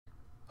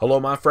Hello,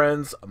 my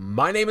friends.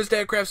 My name is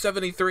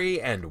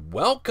DadCraft73, and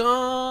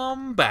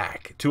welcome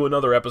back to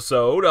another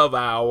episode of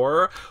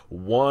our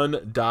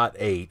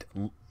 1.8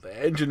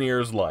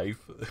 Engineer's Life.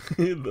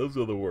 Those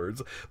are the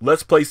words.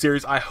 Let's Play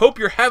series. I hope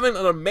you're having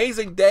an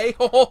amazing day.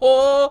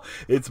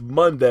 It's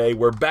Monday.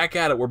 We're back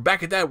at it. We're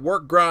back at that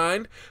work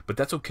grind, but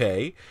that's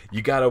okay.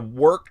 You gotta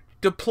work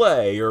to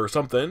play or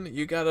something.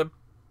 You gotta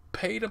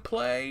pay to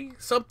play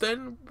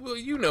something. Well,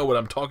 you know what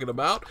I'm talking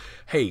about.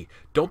 Hey,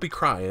 don't be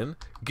crying.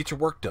 Get your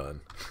work done.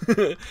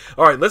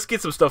 All right, let's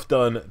get some stuff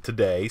done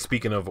today.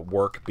 Speaking of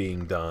work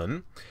being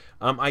done,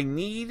 I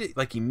need,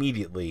 like,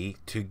 immediately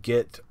to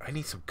get, I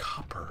need some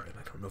copper, and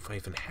I don't know if I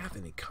even have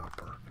any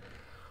copper.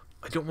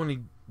 I don't want to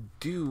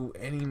do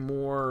any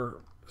more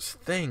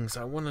things.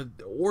 I want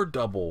to ore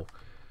double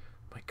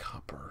my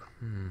copper.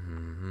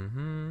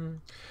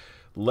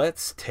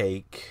 Let's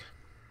take...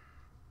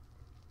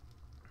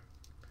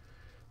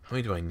 How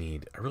many do I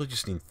need? I really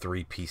just need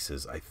 3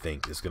 pieces, I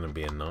think, is going to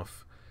be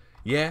enough.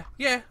 Yeah,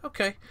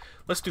 okay.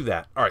 Let's do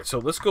that. All right, so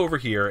let's go over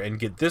here and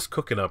get this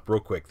cooking up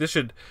real quick. This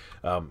should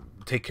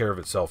take care of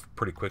itself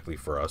pretty quickly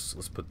for us.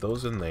 Let's put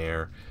those in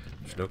there.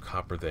 There's no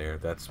copper there.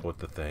 That's what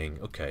the thing.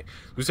 Okay.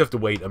 We just have to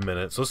wait a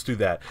minute. So let's do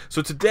that.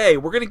 So today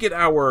we're going to get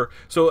our...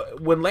 So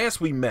when last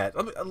we met...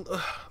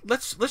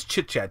 Let's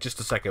chit-chat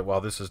just a second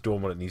while this is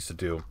doing what it needs to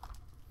do.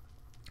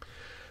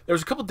 There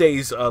was a couple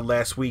days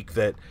last week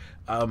that...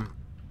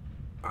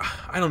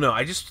 I don't know,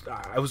 I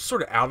was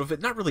sort of out of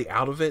it. Not really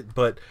out of it,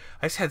 but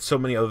I just had so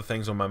many other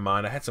things on my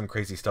mind. I had some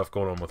crazy stuff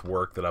going on with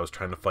work that I was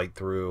trying to fight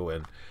through,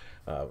 and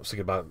I was thinking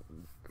about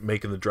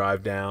making the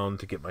drive down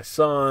to get my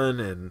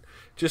son, and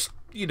just,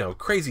 you know,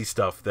 crazy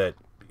stuff that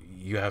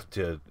you have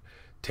to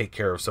take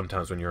care of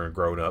sometimes when you're a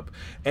grown-up.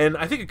 And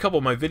I think a couple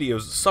of my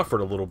videos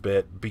suffered a little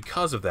bit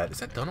because of that. Is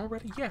that done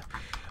already? Yeah.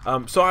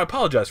 So I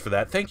apologize for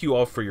that. Thank you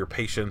all for your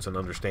patience and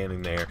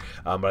understanding there.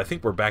 But I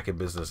think we're back in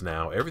business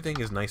now.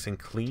 Everything is nice and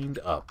cleaned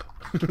up.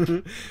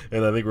 And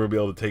I think we'll be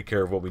able to take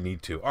care of what we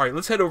need to. All right,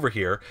 let's head over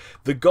here.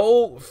 The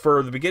goal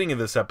for the beginning of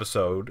this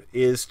episode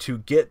is to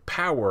get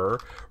power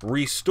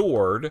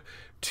restored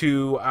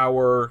to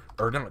our,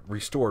 or not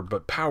restored,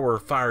 but power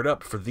fired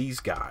up for these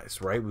guys,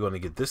 right? We want to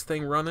get this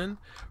thing running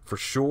for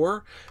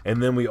sure.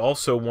 And then we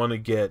also want to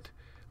get,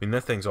 I mean,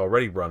 that thing's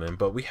already running,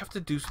 but we have to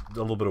do a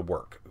little bit of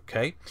work,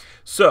 okay?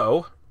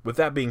 So, with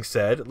that being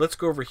said, let's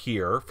go over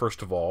here,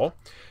 first of all,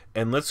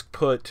 and let's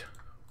put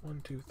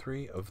 1, 2,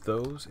 3 of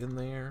those in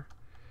there.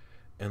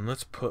 And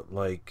let's put,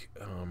 like,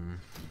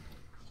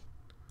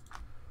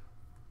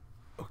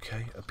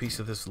 okay, a piece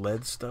of this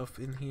lead stuff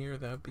in here.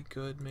 That would be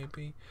good,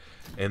 maybe.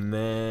 And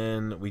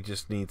then we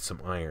just need some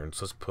iron.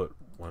 So let's put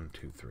 1,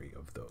 2, 3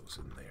 of those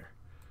in there.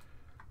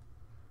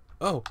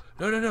 Oh,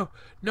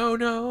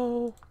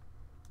 no.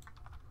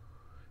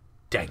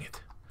 Dang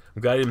it.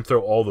 I'm glad I didn't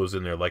throw all those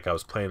in there like I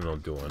was planning on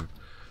doing.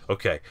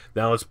 Okay,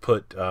 now let's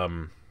put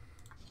 1,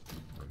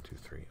 2,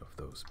 3 of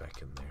those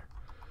back in there.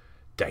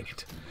 Dang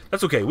it.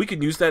 That's okay. We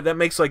can use that. That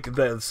makes, like,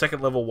 the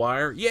second level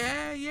wire.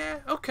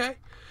 Yeah, okay.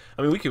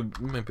 I mean, we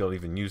might be able to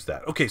even use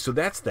that. Okay, so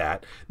that's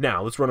that.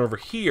 Now, let's run over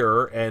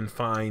here and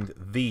find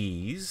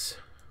these.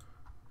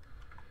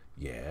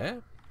 Yeah,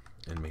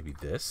 and maybe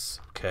this.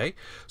 Okay,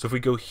 so if we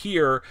go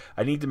here,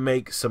 I need to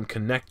make some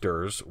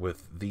connectors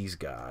with these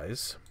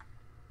guys.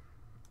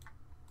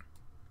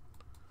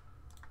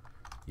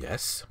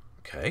 Yes,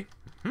 okay.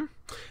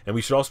 And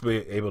we should also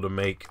be able to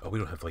make... Oh, we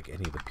don't have, like,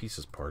 any of the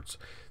pieces parts.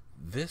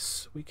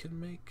 This we can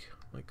make,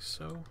 like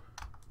so.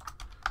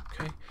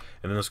 Okay,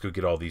 and then let's go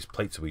get all these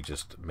plates that we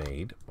just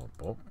made.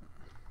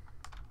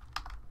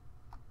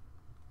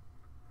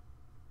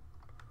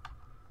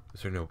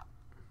 Is there no...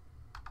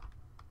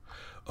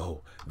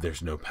 Oh,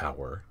 there's no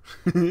power.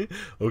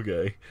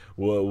 Okay,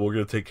 well, we're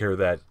going to take care of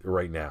that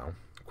right now.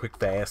 Quick,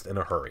 fast, in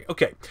a hurry.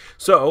 Okay,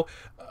 so...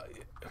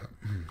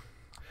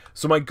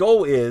 So my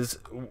goal is,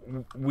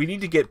 we need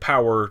to get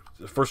power,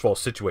 first of all,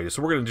 situated.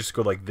 So we're going to just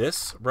go like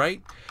this,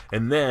 right?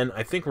 And then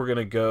I think we're going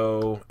to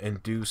go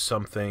and do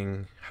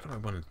something. How do I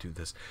want to do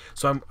this?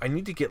 So I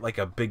need to get like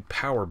a big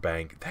power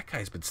bank. That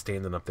guy's been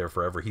standing up there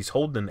forever. He's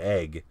holding an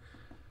egg.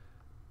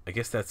 I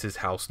guess that's his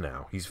house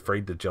now. He's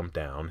afraid to jump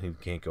down. He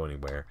can't go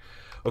anywhere.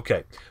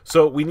 Okay,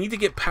 so we need to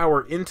get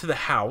power into the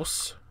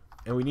house.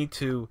 And we need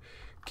to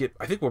get,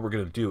 I think what we're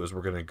going to do is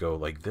we're going to go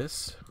like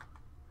this.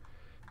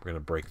 We're going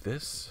to break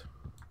this.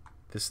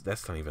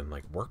 That's not even,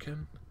 like,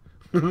 working.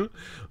 Alright,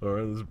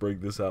 let's break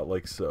this out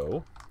like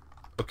so.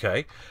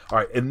 Okay.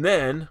 Alright, and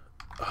then,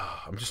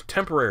 I'm just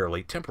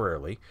temporarily,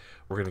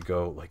 we're going to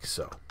go like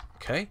so.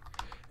 Okay?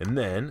 And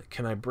then,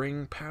 can I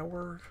bring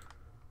power?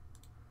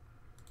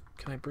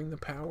 Can I bring the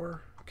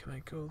power? Can I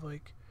go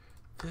like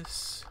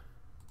this?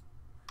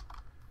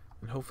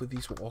 And hopefully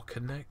these will all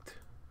connect.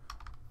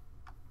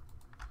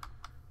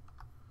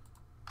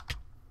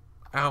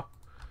 Ow.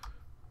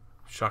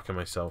 Shocking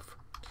myself.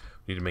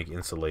 Need to make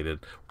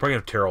insulated. We're probably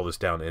going to tear all this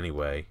down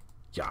anyway.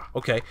 Yeah,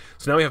 okay.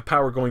 So now we have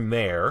power going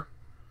there.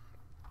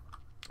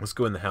 Let's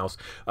go in the house.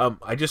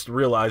 I just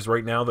realized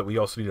right now that we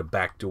also need a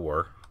back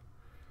door.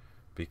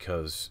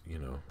 Because, you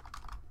know,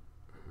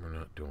 we're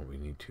not doing what we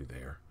need to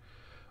there.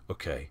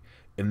 Okay.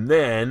 And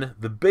then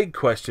the big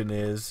question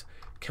is,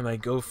 can I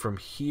go from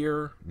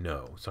here?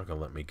 No, it's not going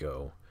to let me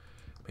go.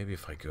 Maybe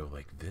if I go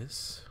like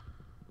this.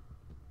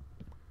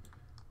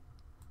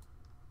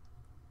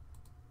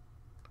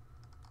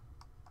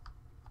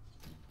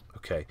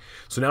 Okay,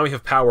 so now we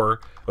have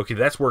power. Okay,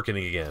 that's working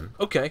again.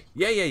 Okay,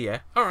 yeah.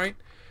 All right.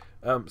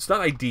 It's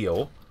not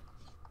ideal.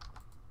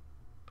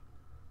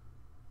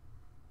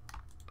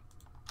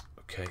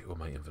 Okay, well,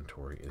 my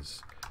inventory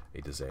is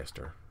a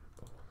disaster.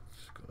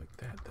 Let's go like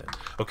that then.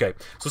 Okay,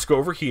 so let's go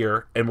over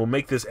here, and we'll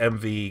make this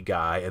MV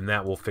guy, and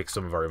that will fix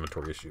some of our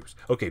inventory issues.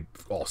 Okay,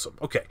 awesome.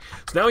 Okay,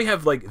 so now we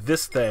have, like,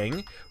 this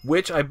thing,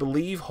 which I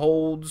believe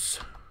holds...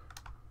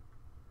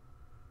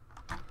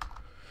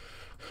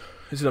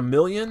 Is it 1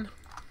 million?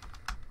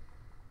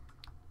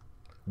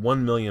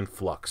 1 million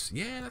flux.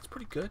 Yeah, that's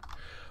pretty good.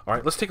 All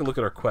right, let's take a look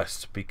at our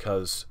quests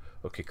because...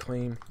 Okay,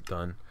 claim,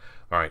 done.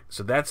 All right,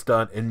 so that's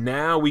done. And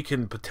now we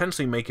can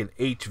potentially make an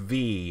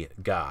HV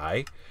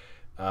guy.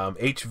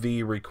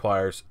 HV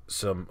requires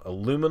some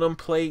aluminum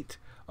plate,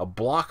 a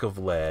block of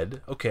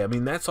lead. Okay, I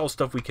mean, that's all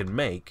stuff we can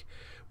make.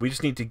 We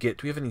just need to get...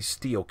 Do we have any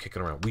steel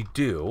kicking around? We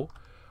do.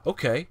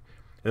 Okay.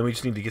 And then we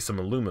just need to get some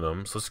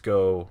aluminum. So let's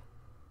go...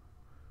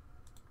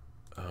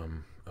 oh,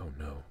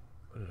 no.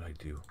 What did I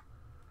do?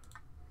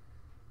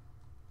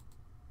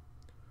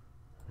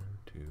 1,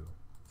 2,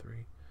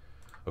 3.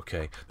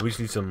 Okay, we just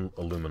need some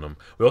aluminum.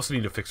 We also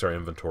need to fix our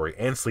inventory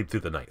and sleep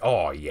through the night.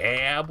 Oh,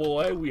 yeah,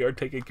 boy, we are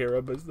taking care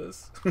of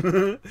business.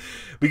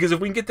 Because if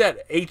we can get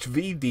that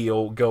HV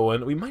deal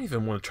going, we might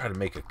even want to try to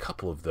make a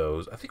couple of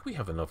those. I think we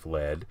have enough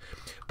lead.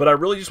 But I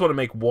really just want to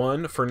make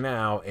one for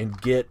now and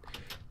get...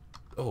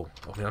 Oh,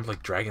 man, I'm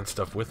like dragging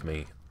stuff with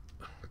me.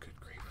 Oh, good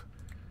grief.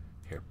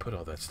 Here, put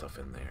all that stuff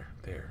in there.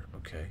 There,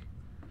 okay.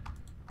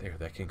 There,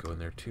 that can go in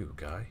there too,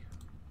 guy.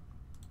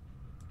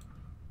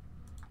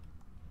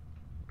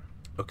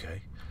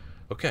 Okay.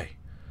 Okay.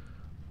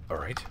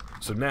 Alright.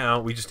 So now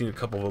we just need a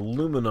couple of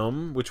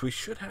aluminum, which we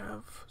should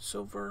have.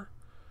 Silver,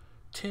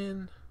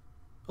 tin,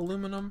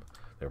 aluminum.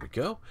 There we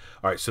go.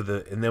 Alright, so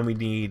and then we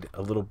need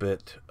a little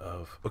bit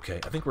of... Okay,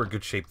 I think we're in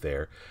good shape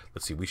there.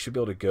 Let's see, we should be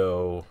able to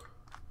go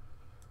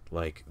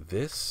like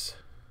this.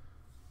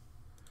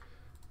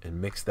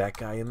 And mix that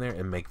guy in there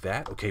and make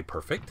that. Okay,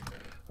 perfect.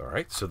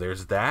 Alright, so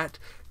there's that.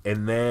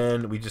 And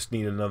then we just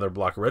need another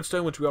block of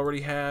redstone, which we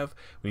already have.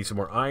 We need some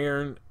more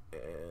iron.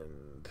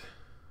 And...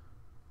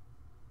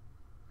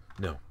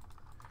 No.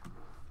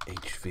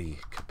 HV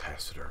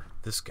capacitor.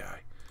 This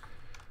guy.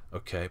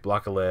 Okay,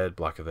 block of lead,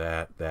 block of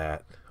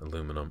that,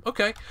 aluminum.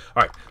 Okay,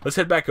 alright, let's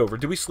head back over.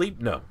 Do we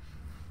sleep? No.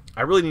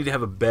 I really need to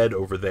have a bed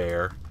over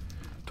there.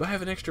 Do I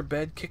have an extra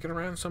bed kicking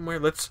around somewhere?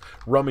 Let's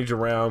rummage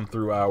around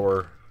through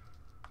our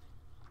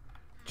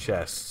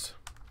chests.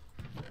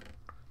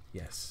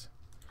 Yes.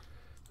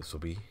 This will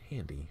be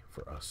handy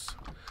for us.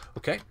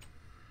 Okay.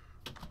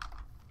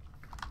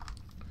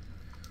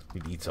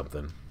 Need to eat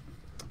something.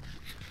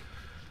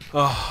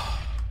 Oh,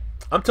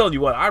 I'm telling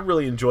you what, I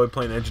really enjoy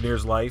playing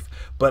Engineer's Life,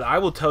 but I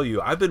will tell you,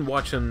 I've been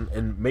watching,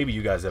 and maybe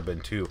you guys have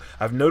been too,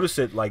 I've noticed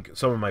it, like,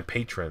 some of my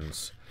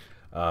patrons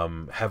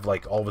have,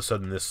 like, all of a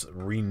sudden this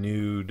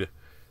renewed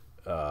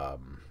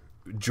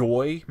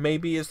joy,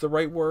 maybe is the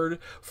right word,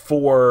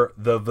 for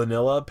the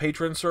vanilla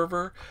patron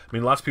server. I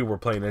mean, lots of people were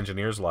playing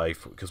Engineer's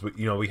Life, because,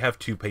 we have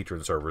 2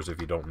 patron servers, if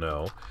you don't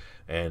know,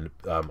 and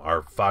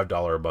our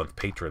 $5 a month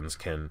patrons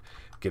can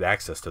get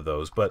access to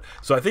those. But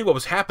so I think what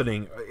was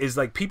happening is,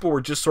 like, people were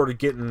just sort of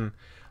getting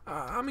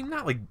I mean,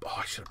 not like, oh,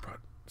 I should have brought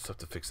stuff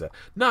to fix that,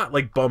 not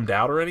like bummed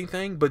out or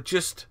anything, but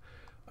just,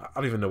 I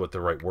don't even know what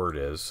the right word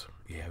is.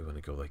 Yeah, we want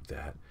to go like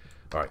that.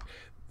 All right,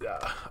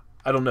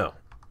 I don't know.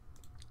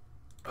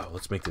 Oh,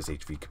 let's make this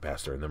HV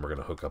capacitor, and then we're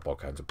going to hook up all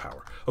kinds of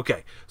power.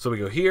 Okay, so we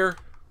go here,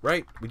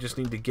 right? We just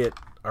need to get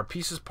our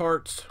pieces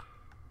parts.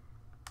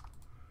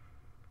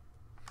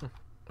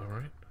 All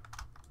right.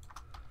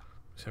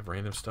 Just have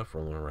random stuff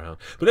rolling around.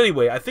 But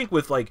anyway, I think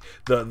with, like,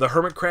 the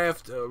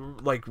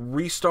Hermitcraft, like,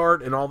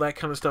 restart and all that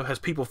kind of stuff has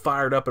people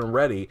fired up and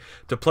ready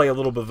to play a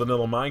little bit of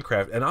vanilla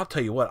Minecraft. And I'll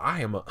tell you what,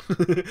 I am I'm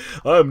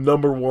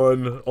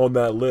 #1 on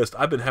that list.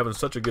 I've been having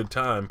such a good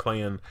time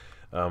playing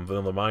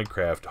vanilla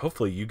Minecraft.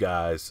 Hopefully you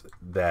guys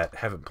that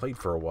haven't played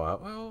for a while...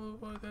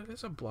 Well, that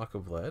is a block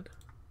of lead.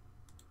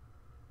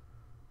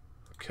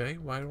 Okay,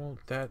 why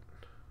won't that...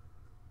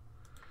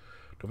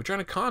 Don't be trying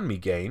to con me,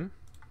 game.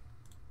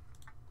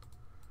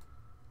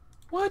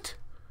 What?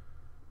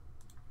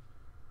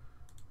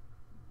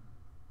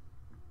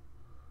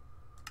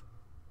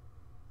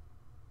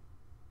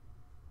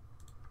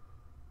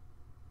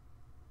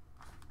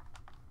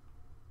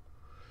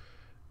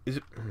 Is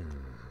it...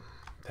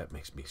 That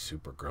makes me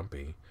super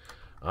grumpy.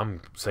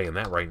 I'm saying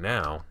that right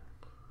now.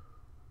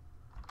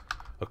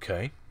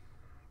 Okay.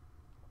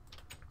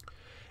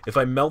 If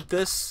I melt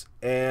this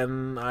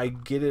and I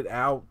get it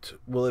out,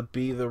 will it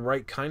be the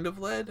right kind of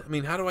lead? I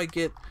mean, how do I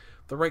get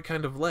the right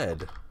kind of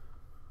lead?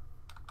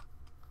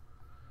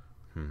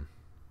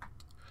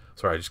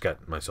 Sorry, I just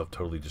got myself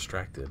totally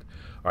distracted.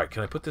 Alright,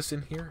 can I put this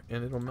in here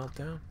and it'll melt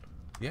down?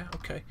 Yeah,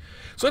 okay.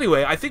 So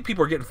anyway, I think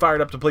people are getting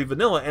fired up to play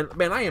vanilla, and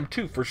man, I am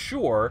too, for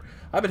sure.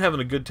 I've been having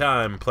a good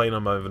time playing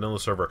on my vanilla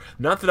server.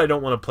 Not that I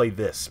don't want to play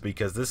this,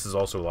 because this is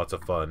also lots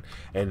of fun.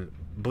 And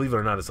believe it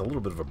or not, it's a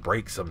little bit of a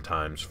break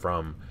sometimes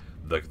from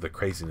the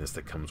craziness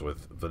that comes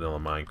with vanilla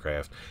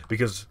Minecraft,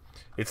 because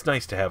it's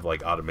nice to have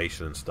like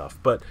automation and stuff.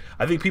 But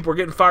I think people are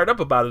getting fired up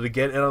about it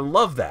again, and I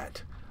love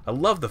that. I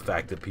love the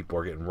fact that people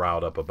are getting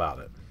riled up about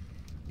it.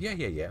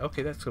 Yeah.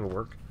 Okay, that's going to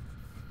work.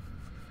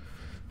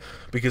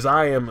 Because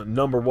I am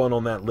 #1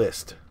 on that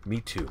list.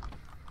 Me too.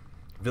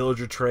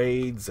 Villager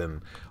trades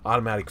and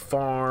automatic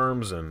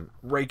farms and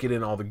raking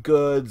in all the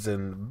goods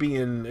and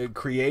being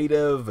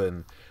creative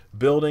and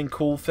building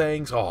cool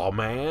things. Oh,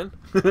 man.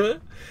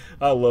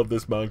 I love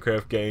this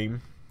Minecraft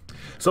game.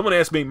 Someone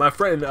asked me, my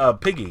friend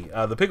Piggy,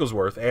 the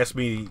Pigglesworth, asked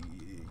me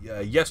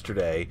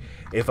yesterday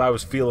if I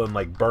was feeling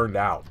like burned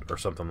out or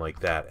something like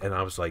that. And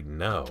I was like,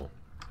 no.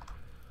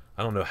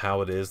 I don't know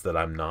how it is that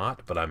I'm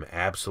not, but I'm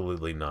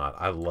absolutely not.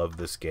 I love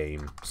this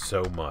game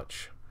so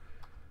much.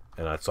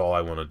 And that's all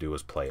I want to do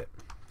is play it.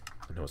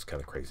 I know it's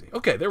kind of crazy.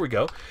 Okay, there we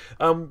go.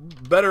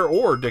 Better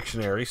or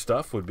dictionary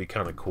stuff would be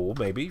kind of cool,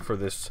 maybe, for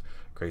this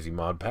crazy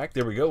mod pack.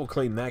 There we go. We'll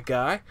claim that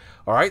guy.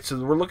 All right,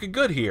 so we're looking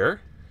good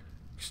here.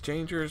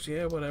 Exchangers,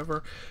 yeah,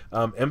 whatever.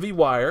 MV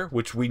wire,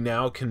 which we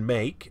now can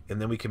make, and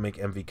then we can make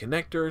MV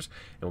connectors,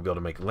 and we'll be able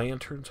to make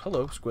lanterns.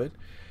 Hello, Squid.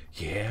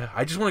 Yeah,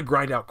 I just want to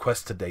grind out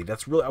quests today.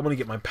 That's really, I want to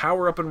get my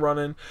power up and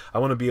running. I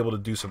want to be able to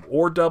do some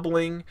ore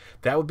doubling.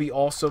 That would be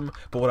awesome.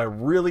 But what I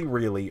really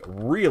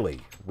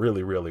want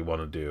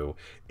to do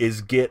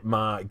is get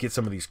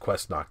some of these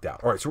quests knocked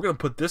out. All right, so we're going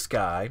to put this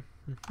guy.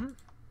 We're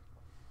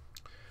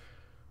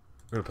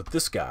going to put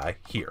this guy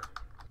here.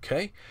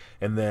 Okay,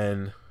 and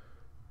then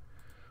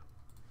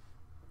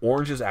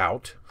orange is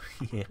out.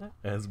 Yeah,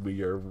 as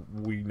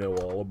we know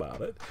all about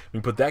it. We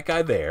can put that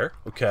guy there.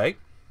 Okay.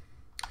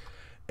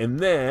 And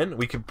then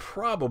we could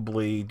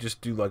probably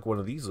just do like one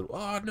of these.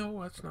 Oh,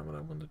 no, that's not what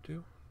I want to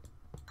do.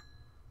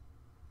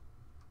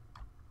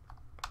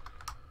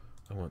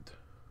 I want...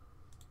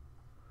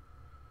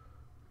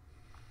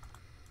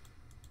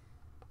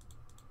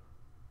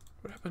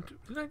 What happened to...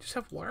 Did I just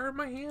have wire in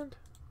my hand?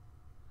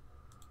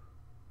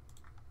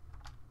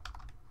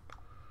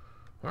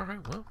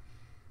 Alright, well.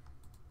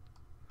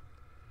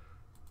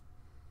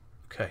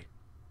 Okay.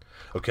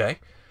 Okay.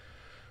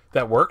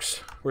 That works.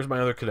 Where's my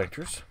other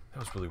connectors? That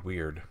was really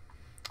weird.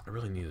 I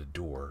really need a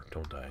door,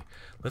 don't I?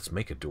 Let's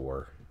make a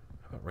door.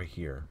 How about right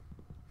here?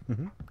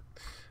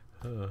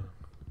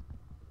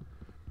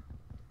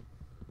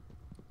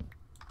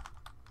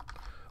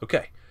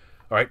 Okay.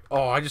 All right.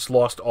 Oh, I just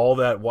lost all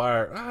that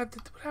wire. What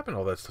happened to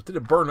all that stuff? Did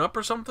it burn up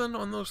or something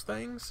on those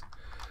things?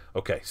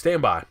 Okay,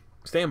 stand by.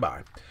 Stand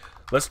by.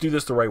 Let's do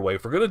this the right way.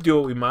 If we're going to do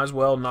it, we might as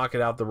well knock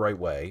it out the right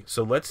way.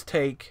 So let's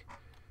take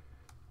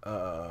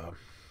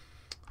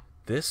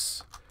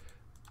this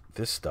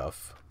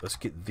stuff. Let's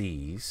get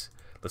these.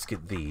 Let's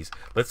get these.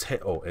 Let's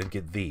head. Oh, and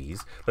get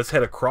these. Let's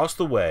head across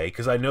the way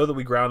because I know that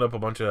we ground up a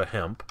bunch of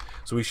hemp,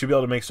 so we should be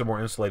able to make some more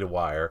insulated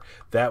wire.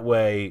 That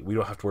way, we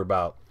don't have to worry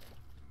about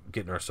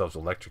getting ourselves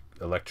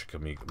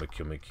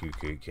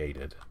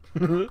electricated.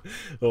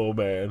 Oh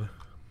man.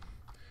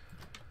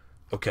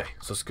 Okay,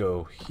 so let's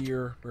go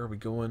here. Where are we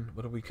going?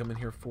 What are we coming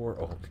here for?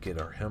 Oh, to get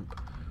our hemp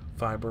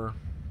fiber.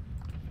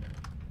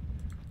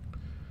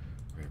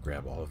 We're gonna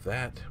grab all of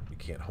that. We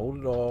can't hold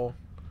it all.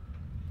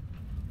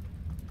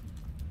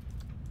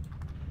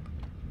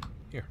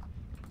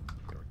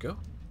 Go. All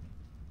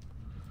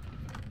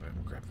right,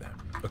 we'll grab that.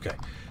 Okay,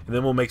 and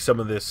then we'll make some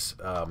of this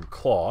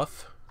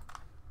cloth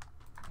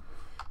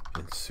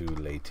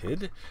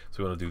insulated.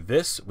 So we want to do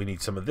this. We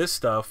need some of this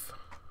stuff.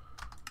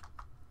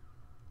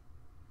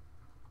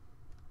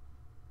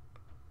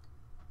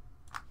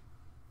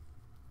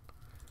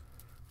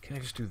 Can I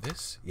just do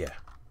this? Yeah.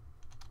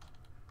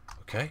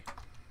 Okay.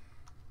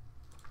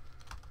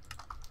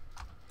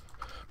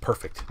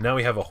 Perfect. Now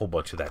we have a whole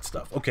bunch of that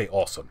stuff. Okay,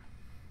 awesome.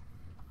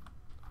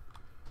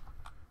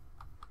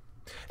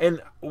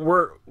 And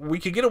we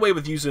could get away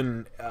with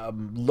using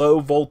low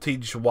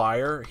voltage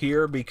wire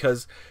here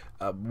because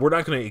we're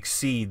not going to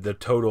exceed the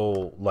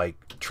total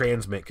like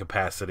transmit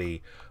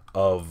capacity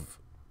of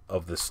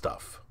this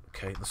stuff.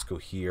 Okay, let's go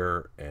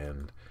here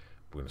and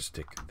we're going to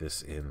stick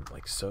this in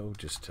like so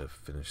just to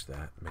finish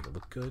that, make it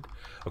look good.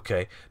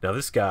 Okay, now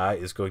this guy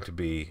is going to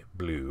be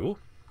blue.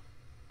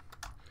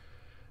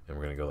 And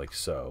we're going to go like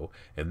so.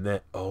 And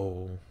then,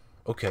 oh,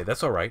 okay,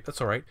 that's all right.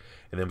 That's all right.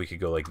 And then we could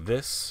go like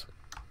this.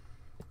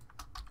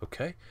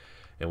 Okay,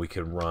 and we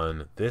can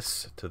run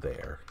this to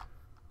there,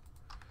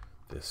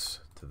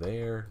 this to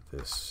there,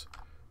 this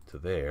to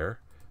there,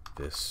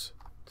 this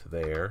to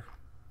there.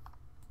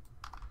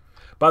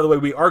 By the way,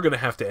 we are going to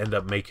have to end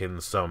up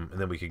making some,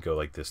 and then we could go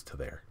like this to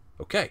there.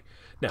 Okay,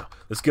 now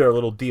let's get our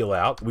little deal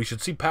out. We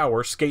should see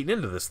power skating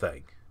into this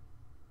thing.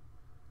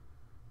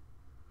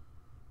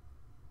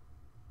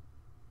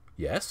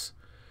 Yes,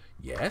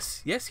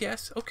 yes, yes,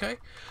 yes. Okay,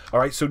 all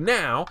right. So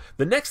now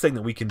the next thing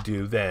that we can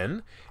do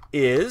then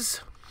is.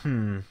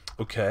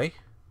 Okay.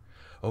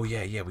 Oh,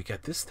 yeah, we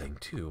got this thing,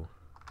 too.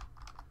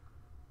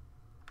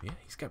 Yeah,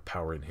 he's got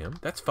power in him.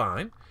 That's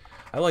fine.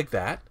 I like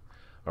that.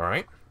 All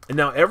right. And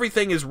now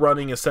everything is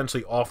running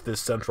essentially off this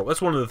central.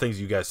 That's one of the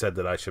things you guys said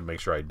that I should make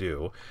sure I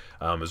do,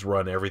 is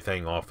run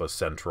everything off a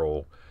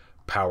central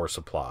power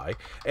supply.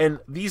 And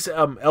these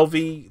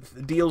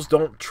LV deals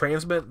don't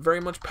transmit very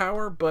much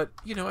power, but,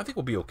 you know, I think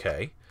we'll be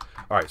okay.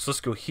 All right, so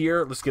let's go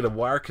here. Let's get a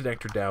wire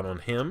connector down on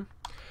him.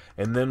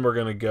 And then we're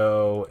going to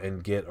go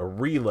and get a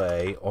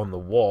relay on the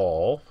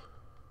wall.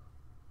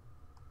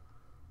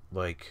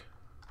 Like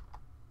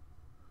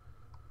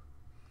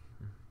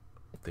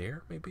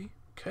there, maybe?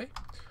 Okay.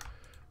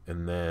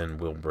 And then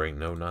we'll bring,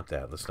 no, not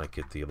that. Let's not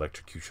get the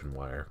electrocution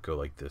wire. Go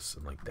like this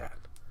and like that.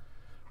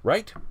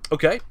 Right?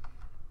 Okay.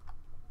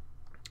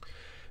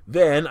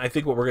 Then I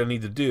think what we're going to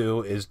need to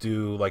do is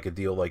do like a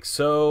deal like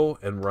so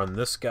and run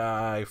this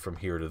guy from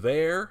here to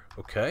there.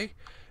 Okay.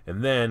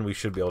 And then we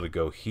should be able to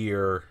go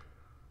here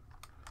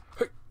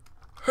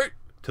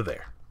to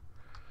there.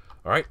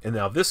 All right. And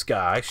now this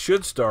guy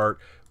should start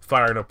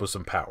firing up with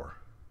some power.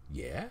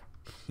 Yeah.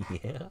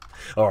 Yeah.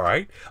 All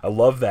right. I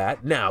love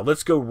that. Now,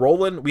 let's go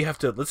rolling.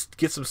 Let's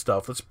get some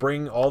stuff. Let's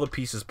bring all the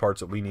pieces,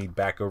 parts that we need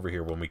back over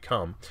here when we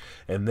come.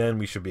 And then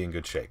we should be in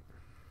good shape.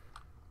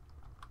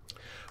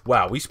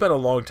 Wow, we spent a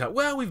long time.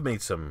 Well, we've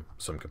made some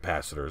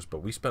capacitors,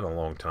 but we spent a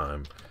long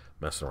time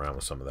messing around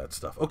with some of that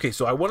stuff. Okay,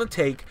 so I want to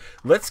take,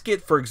 let's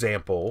get, for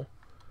example,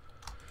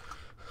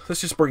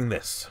 let's just bring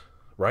this,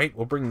 right?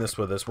 We'll bring this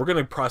with us. We're going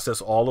to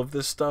process all of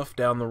this stuff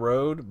down the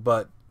road,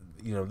 but,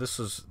 you know, this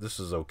is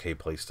an okay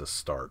place to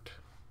start,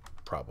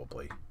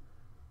 probably.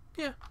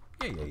 Yeah.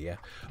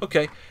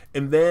 Okay,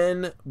 and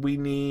then we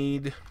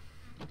need...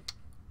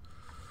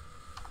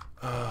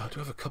 do I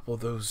have a couple of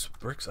those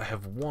bricks? I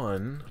have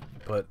one,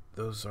 but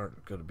those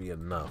aren't going to be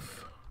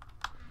enough.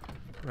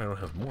 I don't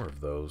have more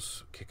of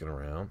those kicking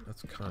around.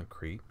 That's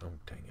concrete. Oh,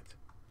 dang it.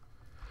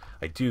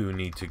 I do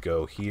need to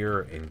go here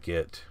and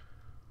get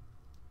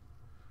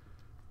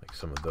like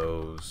some of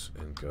those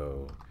and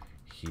go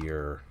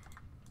here.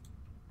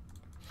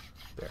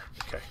 There.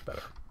 Okay,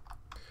 better.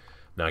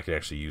 Now I can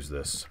actually use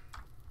this.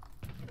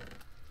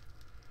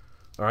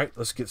 All right,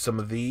 let's get some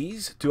of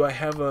these. Do I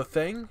have a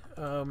thing?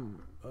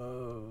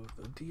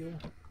 A deal?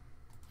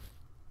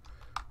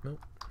 Nope.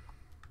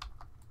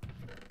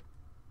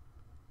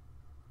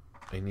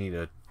 I need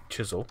a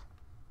chisel.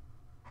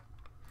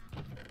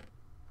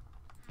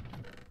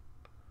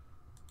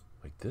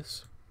 Like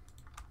this.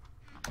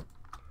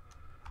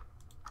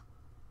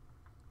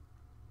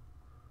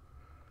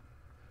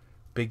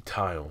 Big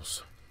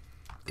tiles.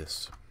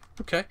 This.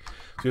 Okay.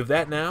 So we have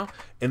that now.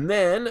 And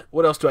then,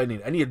 what else do I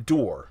need? I need a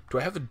door. Do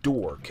I have a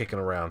door kicking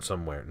around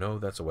somewhere? No,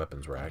 that's a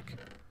weapons rack.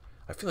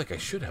 I feel like I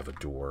should have a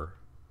door.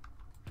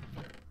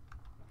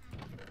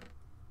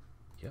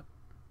 Yep.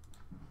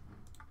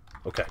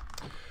 Okay.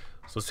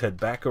 So let's head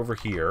back over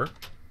here.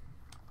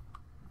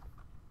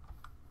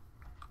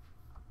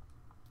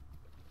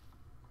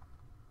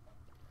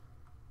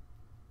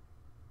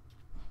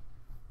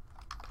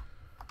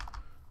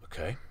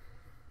 Okay.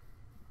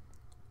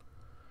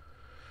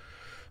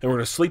 And we're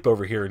going to sleep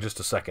over here in just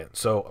a second.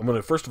 So I'm going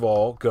to first of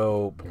all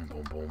go boom,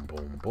 boom, boom,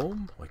 boom,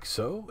 boom, like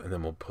so. And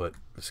then we'll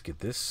let's get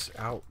this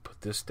out, put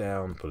this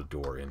down, put a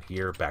door in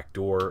here, back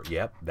door.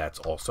 Yep, that's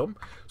awesome.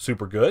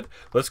 Super good.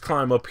 Let's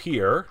climb up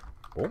here.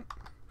 Boom.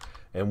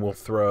 And we'll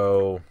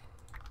throw,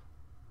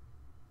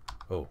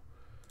 oh,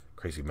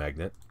 crazy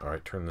magnet. All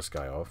right, turn this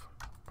guy off.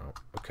 Oh,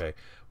 okay.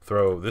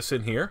 Throw this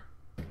in here.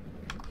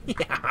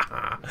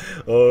 Yeah.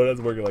 Oh, that's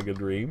working like a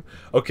dream.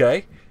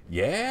 Okay.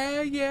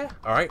 Yeah.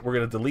 All right, we're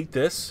going to delete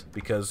this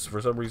because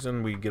for some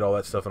reason we get all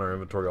that stuff in our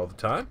inventory all the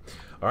time.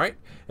 All right,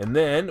 and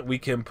then we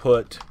can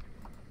put...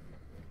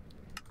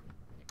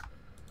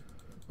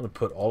 I'm going to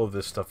put all of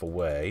this stuff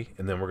away,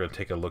 and then we're going to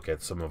take a look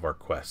at some of our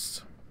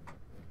quests.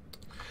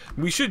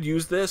 We should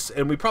use this,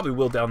 and we probably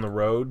will down the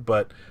road,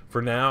 but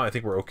for now, I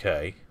think we're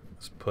okay.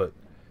 Let's put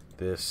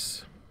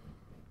this,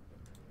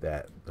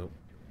 that. Nope,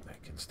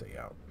 that can stay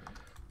out.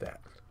 That.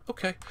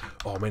 Okay.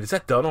 Oh, man, is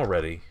that done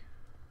already?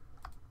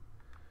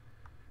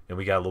 And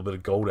we got a little bit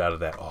of gold out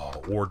of that.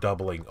 Oh, ore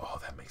doubling. Oh,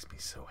 that makes me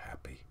so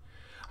happy.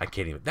 I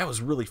can't even... That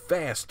was really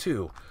fast,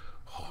 too.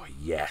 Oh,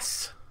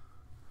 yes.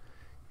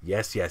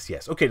 Yes.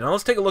 Okay, now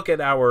let's take a look at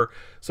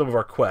some of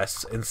our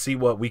quests and see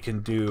what we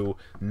can do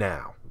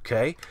now.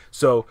 Okay?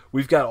 So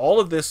we've got all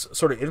of this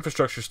sort of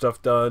infrastructure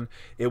stuff done.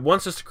 It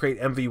wants us to create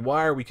MV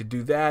wire. We could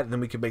do that, and then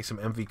we could make some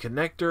MV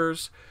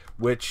connectors,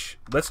 which...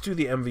 Let's do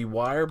the MV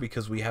wire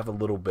because we have a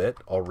little bit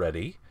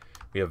already.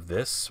 We have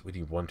this. We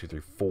need 1, 2, 3,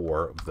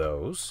 4 of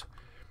those.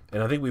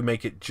 And I think we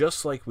make it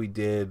just like we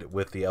did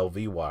with the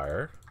LV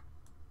wire.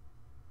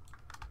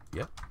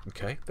 Yep.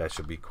 Okay. That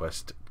should be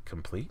quest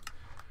complete.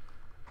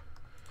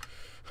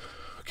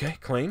 Okay.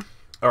 Claim.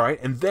 All right.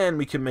 And then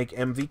we can make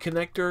MV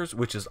connectors,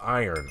 which is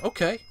iron.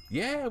 Okay.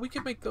 Yeah, we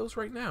can make those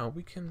right now.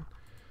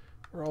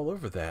 We're all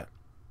over that.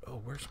 Oh,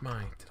 where's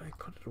my... Did I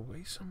put it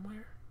away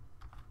somewhere?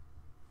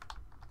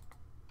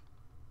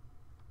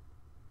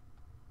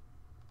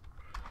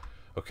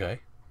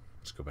 Okay.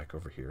 Let's go back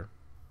over here.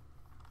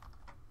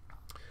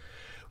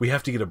 We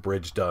have to get a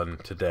bridge done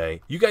today.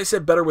 You guys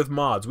said better with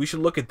mods. We should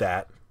look at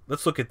that.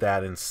 Let's look at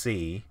that and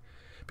see.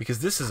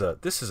 Because this is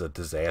a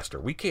disaster.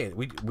 We can't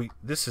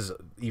this is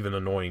even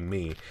annoying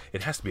me.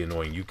 It has to be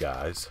annoying you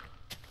guys.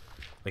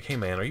 Like, hey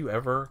man, are you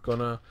ever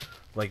gonna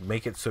like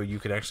make it so you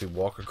can actually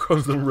walk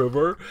across the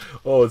river?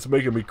 Oh, it's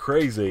making me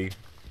crazy.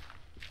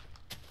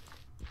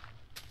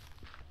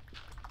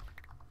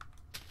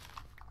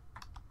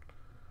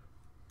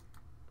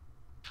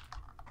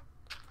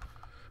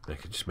 I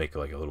could just make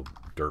like a little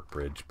dirt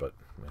bridge, but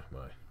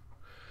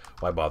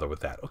why bother with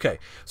that? Okay,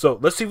 so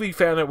let's see if we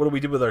found out what we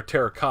did with our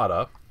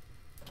terracotta.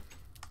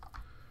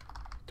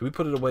 Do we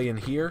put it away in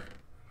here?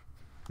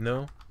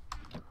 No.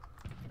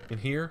 In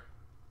here?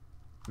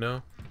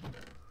 No.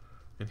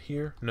 In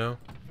here? No.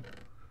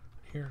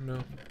 Here? No.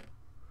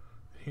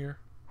 Here?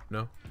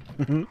 No.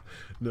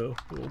 No.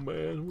 Oh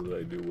man, what did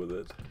I do with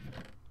it?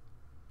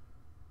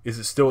 Is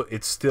it still...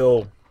 It's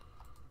still...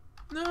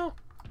 No.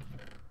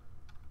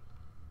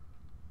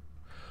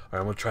 Alright,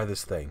 I'm going to try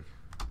this thing.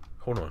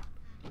 Hold on.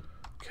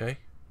 Okay.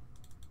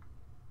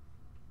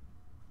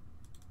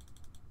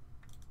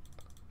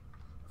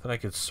 Then I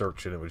could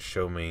search and it would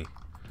show me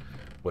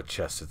what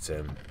chest it's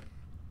in.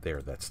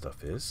 There, that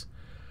stuff is.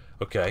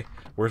 Okay,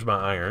 where's my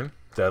iron?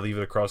 Did I leave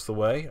it across the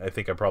way? I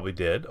think I probably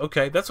did.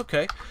 Okay, that's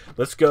okay.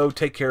 Let's go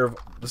take care of...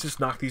 Let's just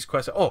knock these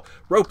quests out. Oh,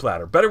 rope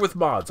ladder. Better with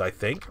mods, I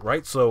think.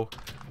 Right? So,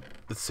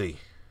 let's see.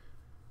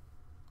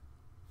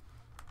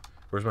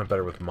 Where's my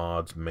better with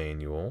mods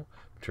manual?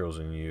 Materials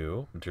in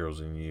you. Materials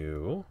in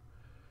you.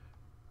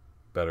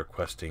 Better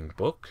questing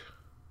book.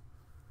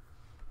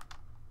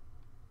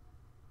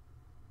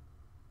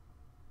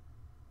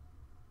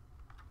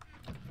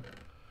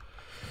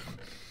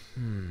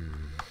 I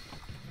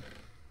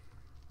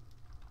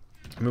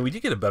mean, we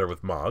did get a better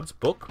with mods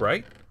book,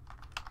 right?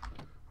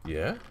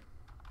 Yeah.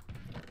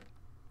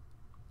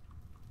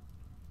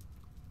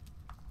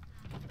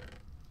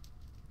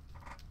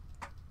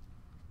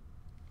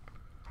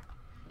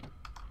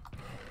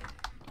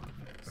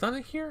 It's not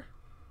in here?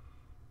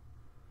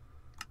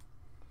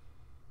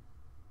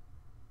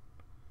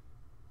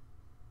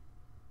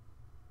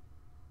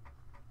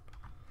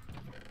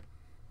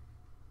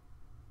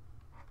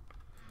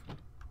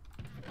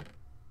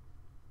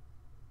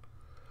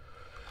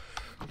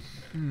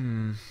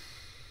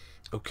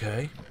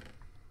 Okay.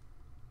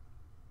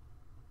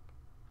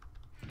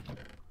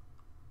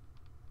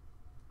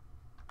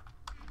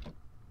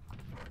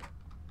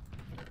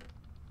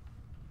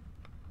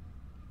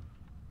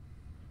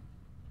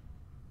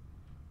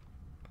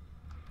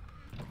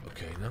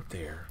 Okay, not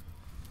there.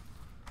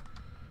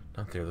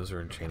 Not there. Those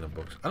are enchanted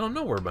books. I don't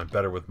know where my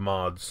better with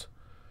mods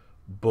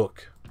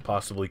book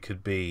possibly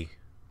could be.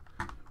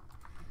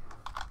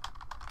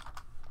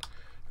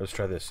 Let's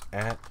try this.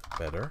 At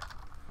better.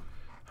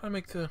 How do I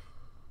make the...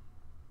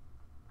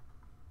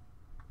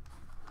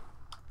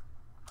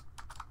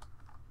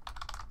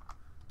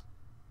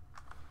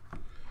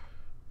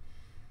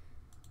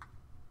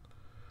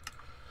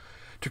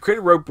 To create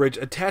a rope bridge,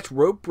 attach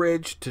rope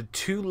bridge to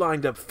 2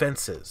 lined up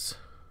fences.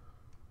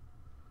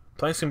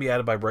 Planks can be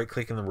added by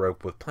right-clicking the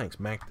rope with planks.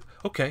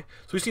 Okay,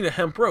 so we just need a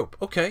hemp rope.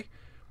 Okay.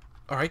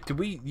 Alright, did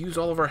we use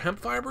all of our hemp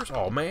fibers?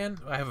 Oh, man.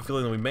 I have a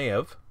feeling that we may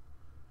have.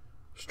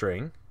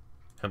 String.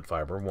 Hemp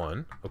fiber,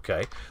 1.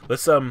 Okay.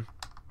 Let's,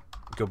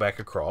 go back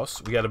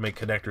across. We got to make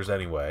connectors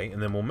anyway,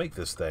 and then we'll make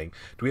this thing.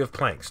 Do we have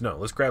planks? No.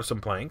 Let's grab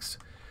some planks.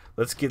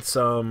 Let's get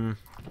some...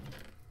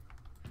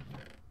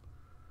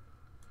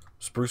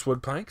 spruce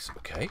wood planks.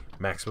 Okay.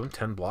 Maximum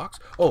 10 blocks.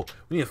 Oh,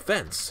 we need a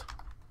fence.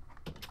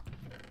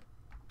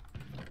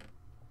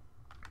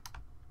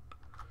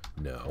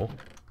 No.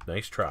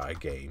 Nice try,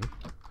 game.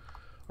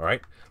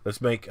 Alright.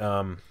 Let's make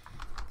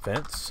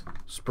fence.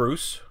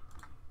 Spruce.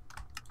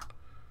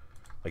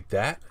 Like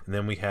that. And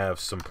then we have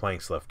some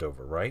planks left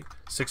over, right?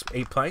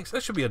 8 planks.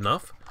 That should be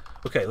enough.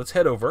 Okay, let's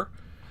head over.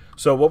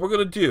 So what we're going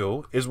to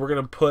do is we're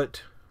going to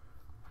put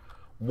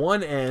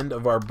one end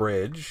of our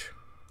bridge...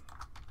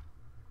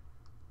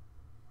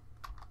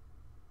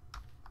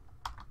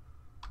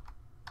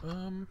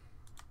 I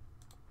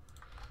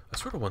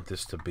sort of want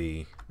this to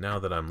be, now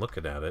that I'm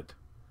looking at it,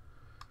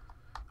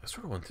 I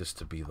sort of want this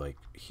to be like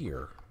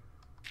here.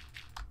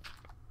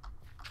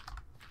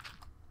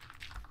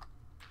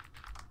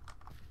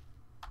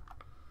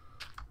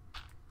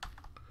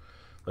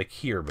 Like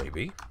here,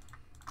 maybe.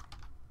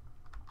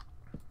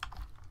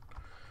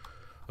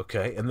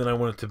 Okay, and then I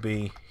want it to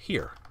be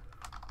here.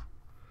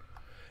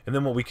 And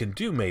then what we can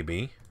do,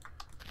 maybe...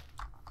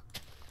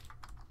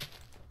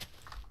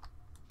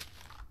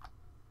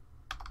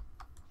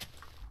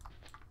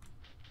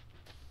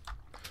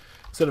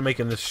 instead of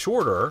making this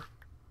shorter,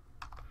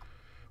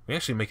 we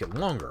actually make it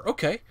longer.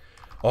 Okay.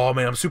 Oh,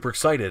 man, I'm super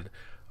excited.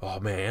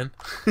 Oh, man.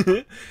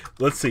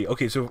 Let's see.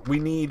 Okay, so we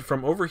need,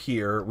 from over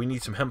here, we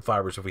need some hemp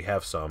fibers if we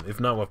have some. If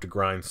not, we'll have to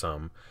grind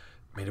some.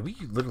 Man, did we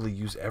literally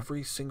use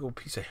every single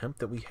piece of hemp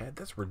that we had?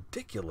 That's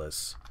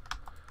ridiculous.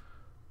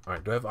 All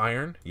right, do I have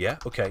iron? Yeah?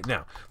 Okay,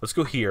 now, let's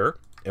go here,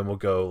 and we'll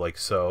go like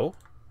so.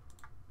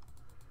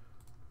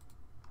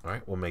 All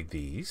right, we'll make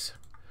these.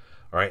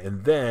 All right,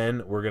 and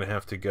then we're going to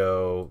have to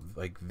go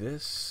like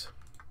this.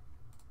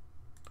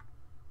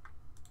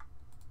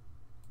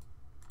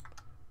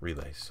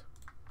 Relays.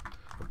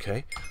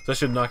 Okay, so that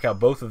should knock out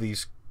both of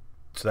these.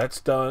 So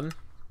that's done.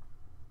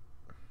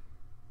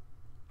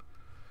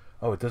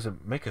 Oh, it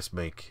doesn't make us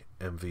make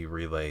MV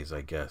relays,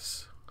 I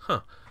guess.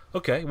 Huh.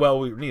 Okay, well,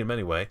 we need them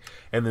anyway.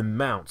 And then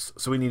mounts.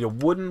 So we need a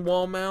wooden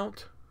wall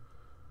mount.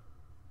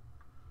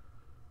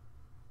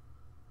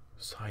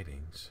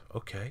 Sidings.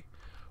 Okay.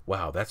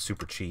 Wow, that's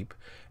super cheap.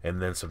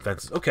 And then some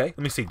fences. Okay, let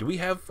me see. Do we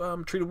have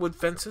treated wood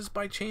fences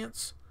by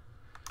chance?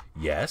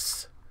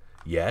 Yes.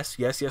 Yes,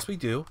 yes, yes, we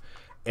do.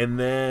 And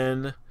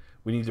then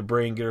we need to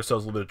get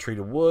ourselves a little bit of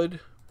treated wood. 1,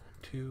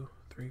 2,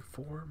 3,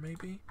 4,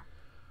 maybe.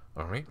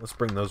 All right, let's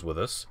bring those with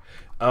us.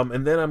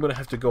 And then I'm going to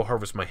have to go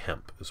harvest my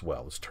hemp as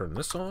well. Let's turn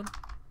this on.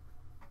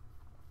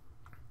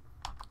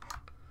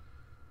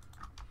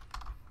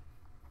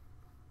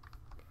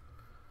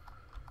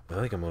 I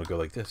think I'm going to go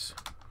like this.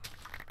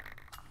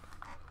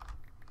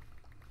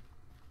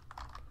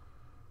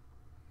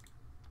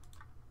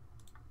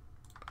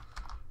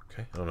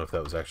 Okay, I don't know if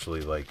that was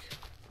actually like...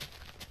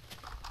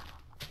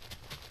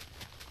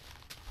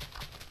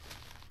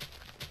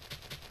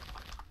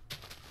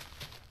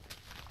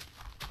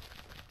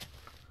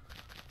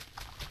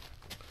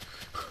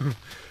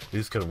 It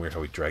is kind of weird how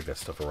we drag that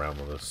stuff around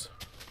with us.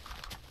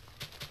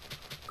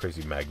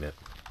 Crazy magnet.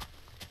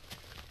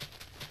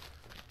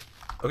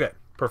 Okay,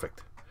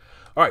 perfect.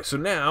 Alright, so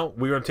now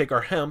we're going to take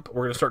our hemp.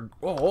 We're going to start...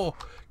 Oh,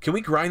 can we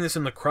grind this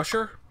in the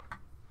crusher?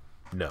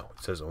 No,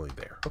 it says only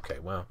there. Okay,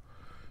 well,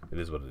 it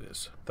is what it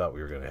is. Thought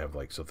we were going to have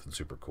like something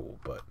super cool,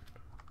 but...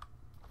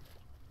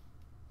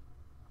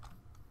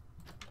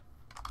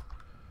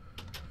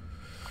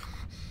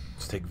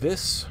 Let's take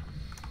this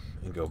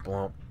and go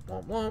blomp,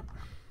 blomp, blomp.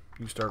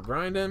 You start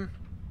grinding.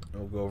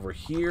 We'll go over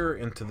here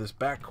into this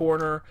back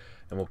corner,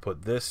 and we'll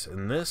put this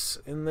and this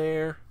in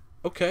there.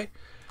 Okay.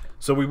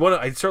 So we want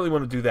to. I certainly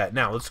want to do that.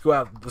 Now let's go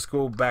out. Let's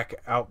go back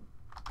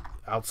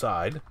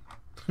outside.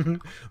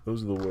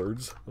 Those are the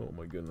words. Oh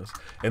my goodness.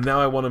 And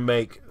now I want to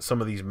make some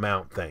of these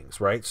mount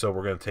things, right? So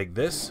we're going to take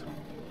this.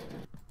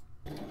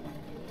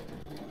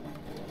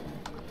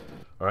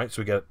 All right.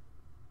 So we got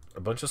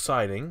a bunch of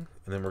siding,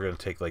 and then we're going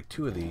to take like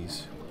 2 of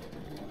these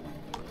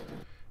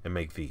and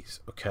make these.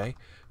 Okay.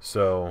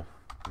 So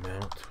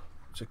mount.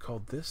 What's it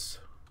called? This.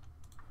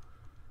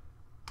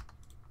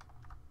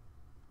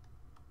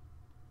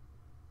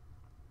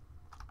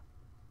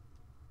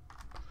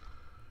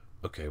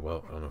 Okay,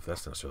 well, I don't know if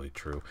that's necessarily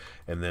true.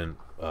 And then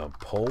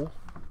pole.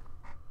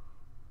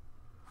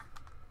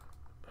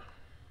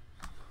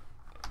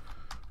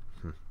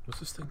 What's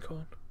this thing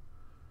called?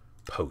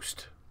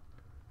 Post.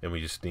 And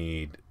we just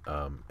need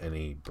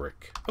any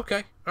brick.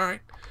 Okay, all right.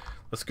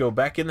 Let's go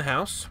back in the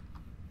house.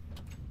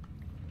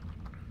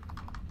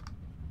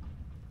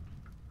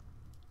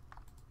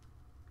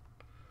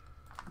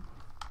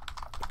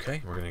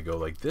 Okay, we're going to go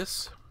like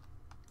this.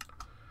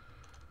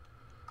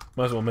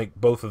 Might as well make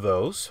both of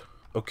those.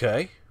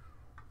 Okay.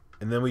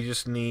 And then we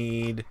just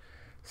need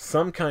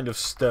some kind of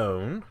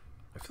stone.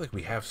 I feel like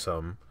we have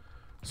some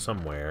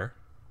somewhere.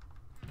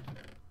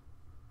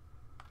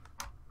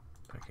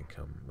 That can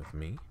come with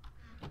me.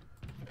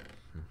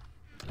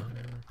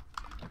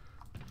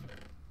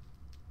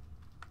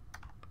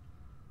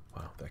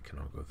 Wow, that can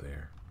all go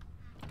there.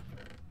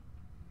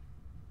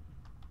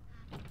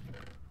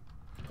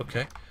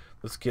 Okay.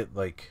 Let's get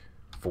like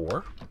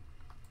 4.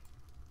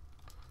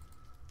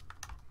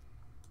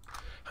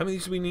 How many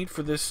do we need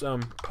for this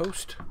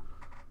post?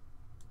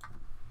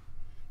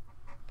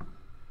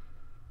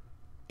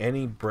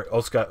 Any brick? Oh,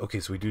 it's got. Okay,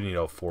 so we do need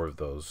all 4 of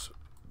those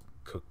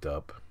cooked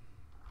up.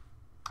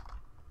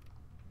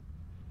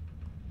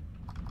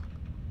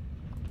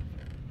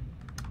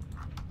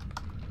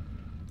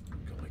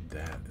 Go like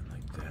that and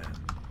like that.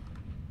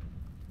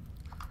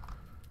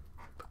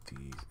 Put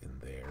these in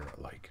there,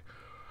 like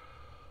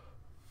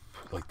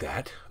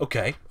that.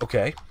 Okay,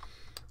 okay.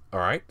 All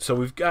right, so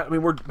we've got. I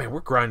mean, we're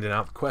grinding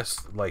out the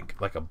quest like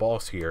a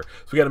boss here.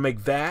 So we got to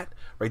make that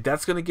right.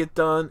 That's going to get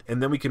done,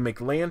 and then we can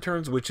make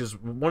lanterns, which is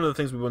one of the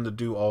things we wanted to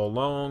do all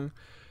along.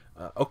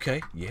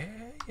 Okay, yeah.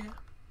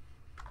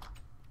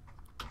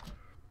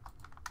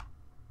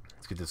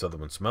 Let's get this other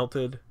one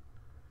smelted.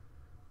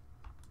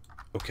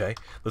 Okay,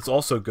 let's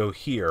also go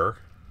here.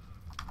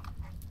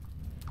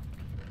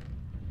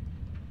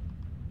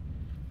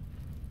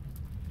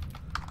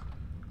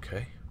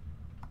 Okay.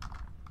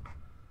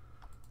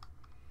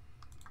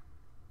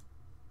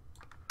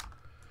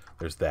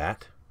 There's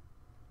that.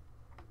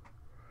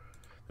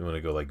 We want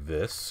to go like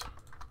this.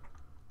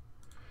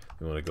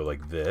 We want to go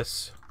like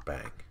this.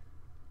 Bang.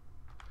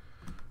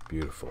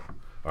 Beautiful.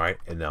 All right,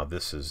 and now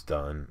this is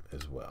done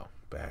as well.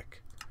 Back.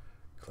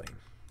 Clean.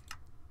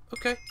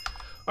 Okay.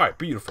 All right,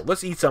 beautiful.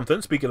 Let's eat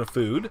something. Speaking of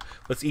food,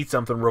 let's eat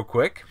something real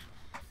quick.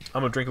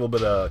 I'm going to drink a little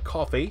bit of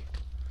coffee.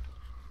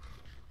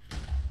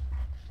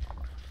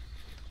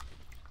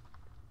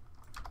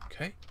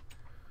 Okay.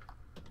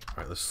 All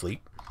right, let's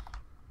sleep.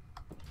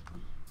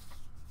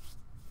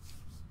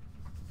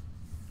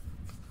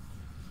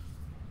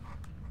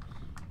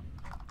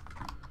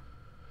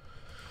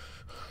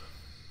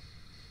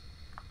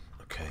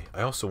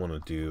 I also want to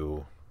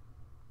do...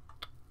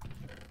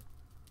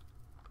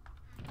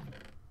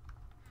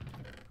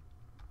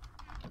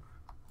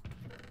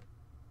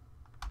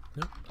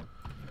 Nope.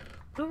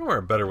 I don't know where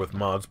Better with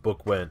Mods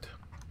book went.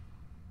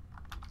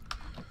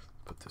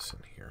 Put this in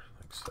here,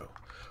 like so.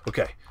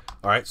 Okay.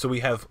 All right. So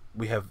we have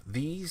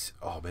these.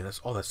 Oh man, that's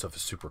all that stuff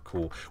is super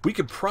cool. We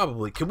could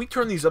probably, can we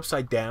turn these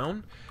upside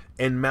down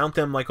and mount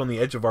them like on the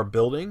edge of our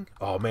building?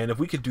 Oh man, if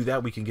we could do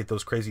that, we can get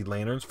those crazy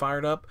lanterns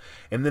fired up.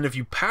 And then if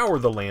you power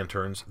the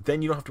lanterns,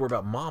 then you don't have to worry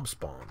about mob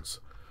spawns,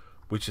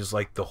 which is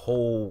like the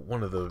whole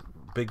one of the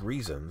big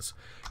reasons.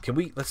 Can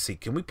we, let's see,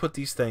 can we put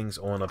these things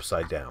on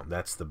upside down?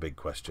 That's the big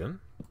question.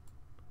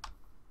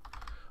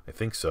 I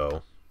think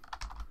so.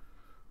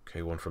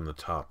 Okay, one from the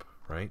top,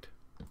 right?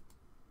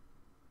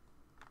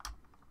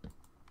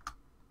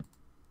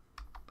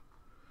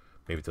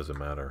 Maybe it doesn't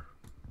matter.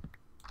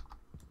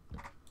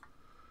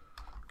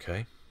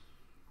 Okay.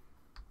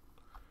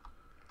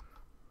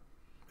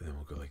 And then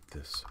we'll go like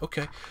this.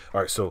 Okay.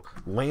 All right, so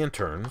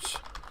lanterns.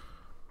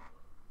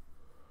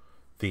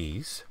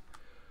 These.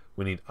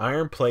 We need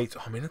iron plates.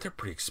 Oh, man, they're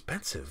pretty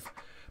expensive.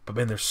 But,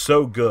 man, they're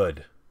so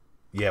good.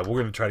 Yeah, we're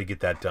going to try to get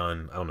that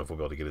done. I don't know if we'll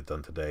be able to get it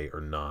done today or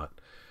not.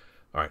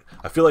 All right.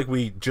 I feel like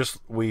we're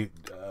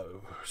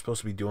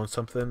supposed to be doing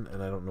something,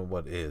 and I don't know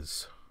what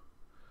is.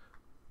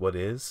 What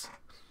is?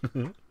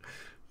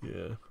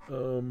 Yeah.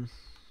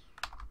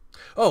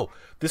 Oh,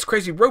 this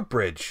crazy rope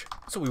bridge.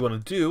 That's what we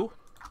want to do.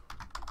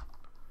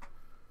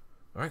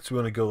 All right, so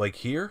we want to go like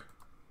here.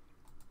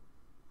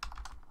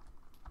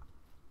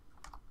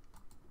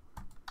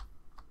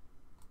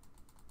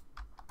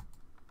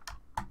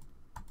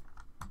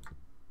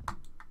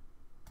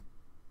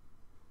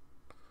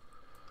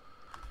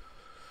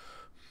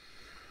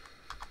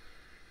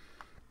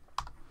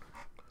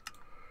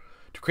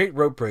 To create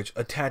rope bridge,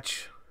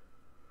 attach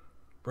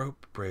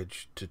rope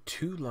bridge to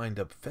 2 lined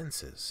up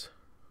fences.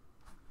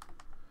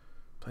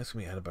 Plans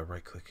can be added by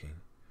right clicking.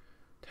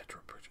 Attach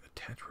rope bridge.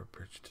 Attach rope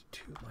bridge to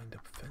 2 lined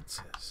up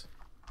fences.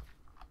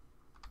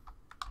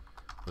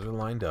 Those are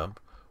lined up.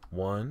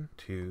 1,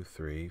 2,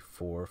 3,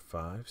 4,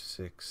 5,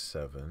 6,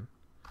 7.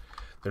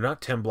 They're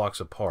not 10 blocks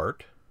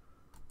apart.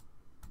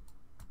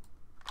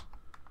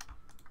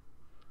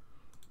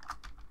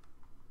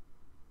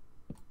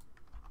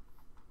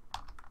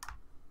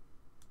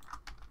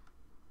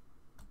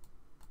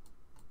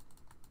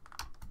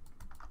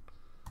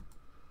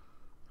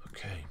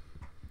 Okay.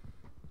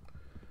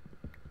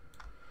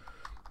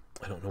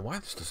 I don't know why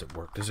this doesn't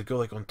work. Does it go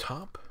like on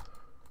top?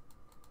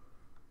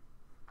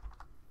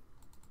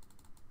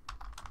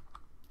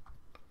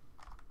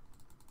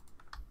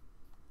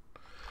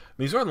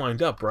 These are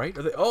lined up, right?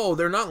 Are they? Oh,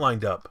 they're not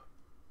lined up.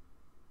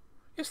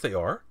 Yes, they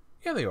are.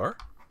 Yeah, they are.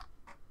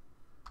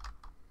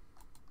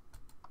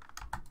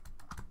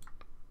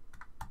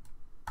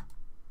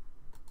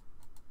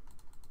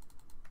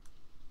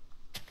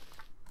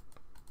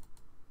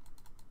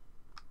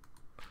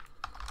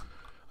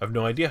 I have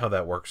no idea how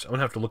that works. I'm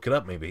gonna have to look it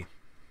up, maybe.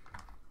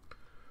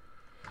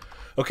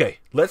 Okay,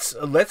 let's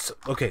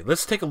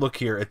take a look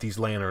here at these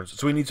lanterns.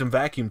 So we need some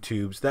vacuum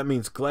tubes. That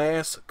means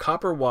glass,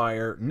 copper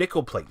wire,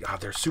 nickel plate. Ah,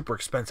 they're super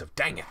expensive.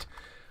 Dang it!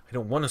 I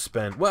don't want to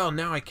spend. Well,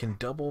 now I can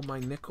double my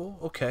nickel.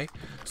 Okay,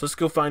 so let's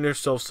go find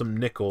ourselves some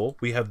nickel.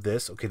 We have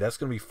this. Okay, that's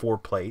gonna be 4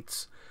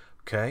 plates.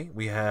 Okay,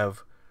 we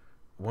have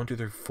 1, 2,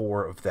 3,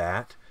 4 of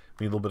that.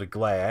 We need a little bit of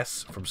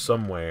glass from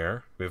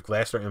somewhere. We have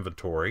glass in our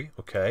inventory.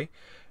 Okay.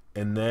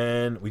 And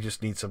then we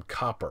just need some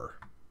copper.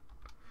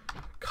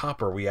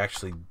 Copper we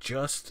actually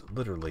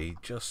literally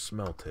just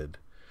smelted.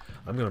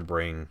 I'm going to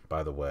bring,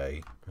 by the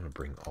way, I'm going to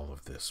bring all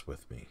of this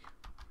with me.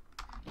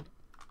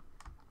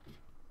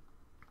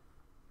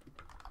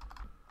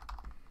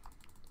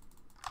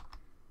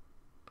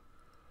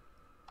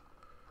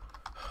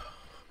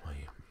 My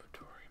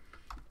inventory.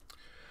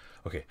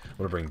 Okay, I'm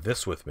going to bring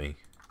this with me.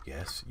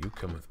 Yes, you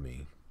come with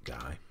me,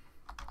 guy.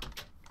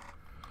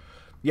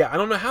 Yeah, I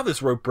don't know how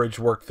this rope bridge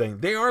work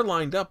thing. They are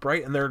lined up,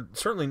 right? And they're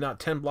certainly not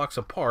 10 blocks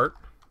apart.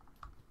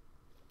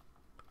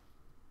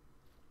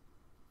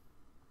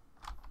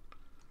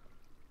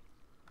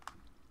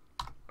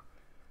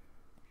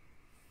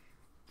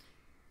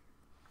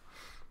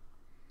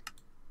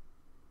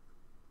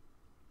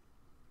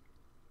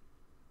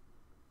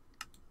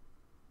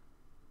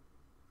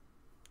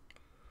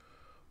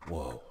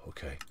 Whoa,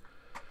 okay.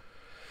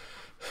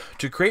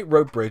 To create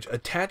rope bridge,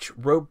 attach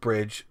rope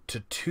bridge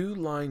to 2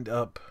 lined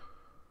up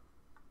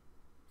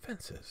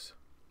fences.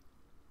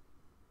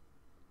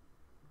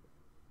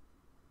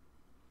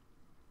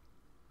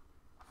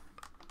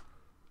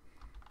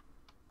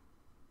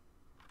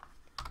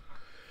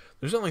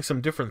 There's not like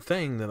some different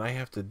thing that I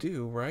have to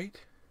do, right?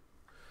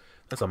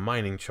 That's a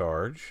mining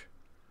charge.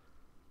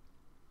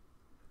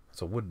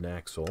 That's a wooden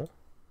axle.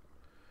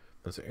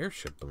 That's an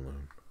airship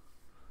balloon.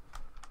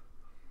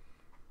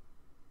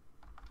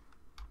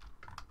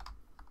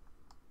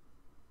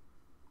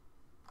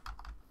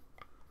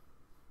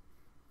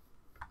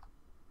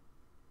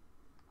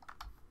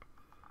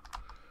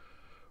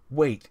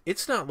 Wait,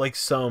 it's not like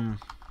some...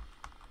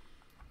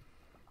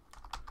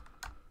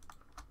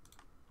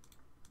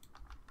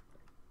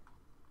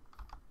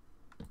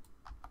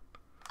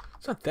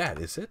 It's not that,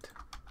 is it?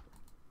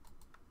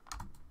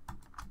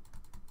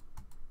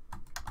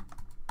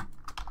 I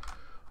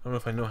don't know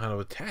if I know how to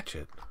attach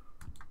it.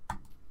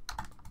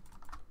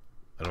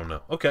 I don't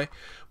know. Okay,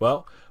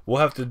 well, we'll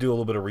have to do a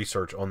little bit of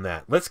research on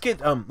that. Let's get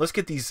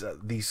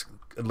these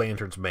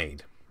lanterns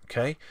made.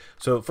 Okay,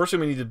 so first thing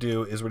we need to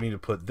do is we need to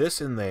put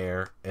this in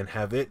there and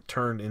have it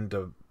turned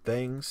into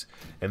things,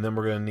 and then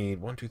we're gonna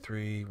need 1, 2,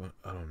 3.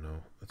 I don't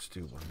know. Let's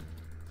do one.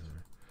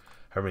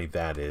 How many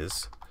that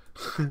is?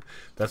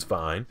 That's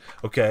fine.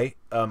 Okay,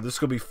 this is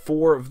gonna be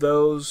 4 of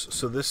those.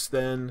 So this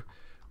then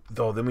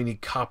we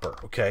need copper.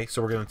 Okay,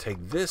 so we're gonna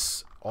take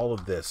this, all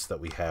of this that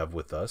we have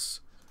with us.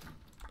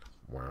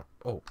 Wow.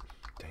 Oh,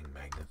 dang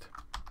magnet.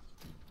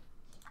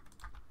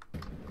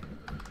 And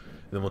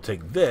then we'll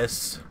take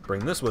this,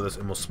 bring this with us,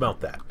 and we'll smelt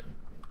that.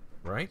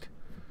 Right?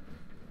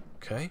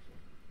 Okay.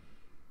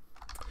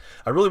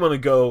 I really want to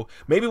go.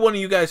 Maybe one of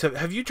you guys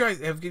have you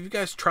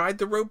guys tried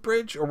the rope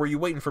bridge, or were you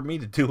waiting for me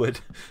to do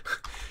it?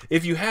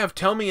 If you have,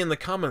 tell me in the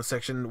comment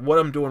section what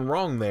I'm doing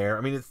wrong there.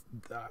 I mean, it's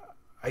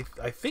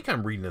I think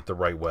I'm reading it the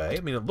right way.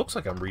 I mean, it looks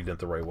like I'm reading it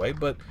the right way,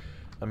 but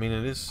I mean,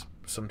 it is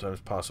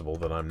sometimes possible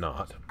that I'm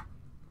not.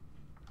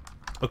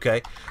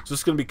 Okay, so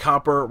it's going to be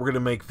copper. We're going to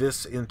make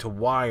this into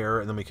wire,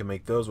 and then we can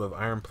make those with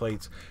iron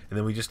plates, and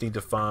then we just need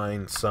to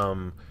find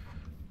some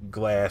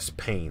glass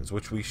panes,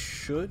 which we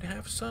should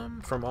have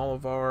some from all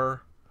of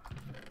our,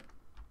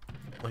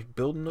 like,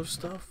 building of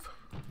stuff.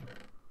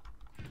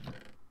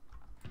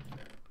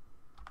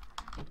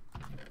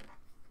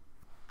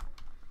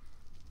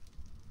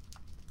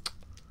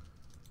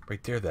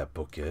 Right there, that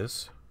book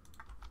is.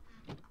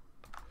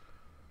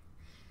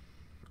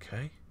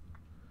 Okay.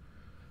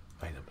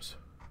 Items.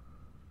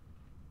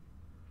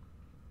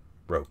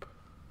 Rope.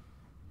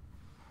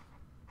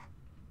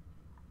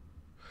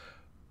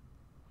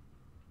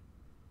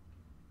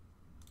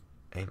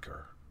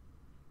 Anchor.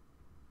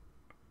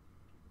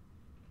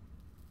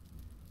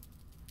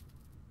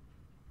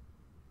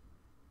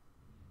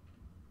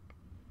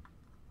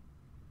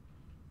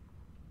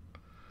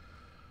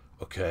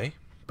 Okay,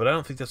 but I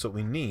don't think that's what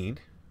we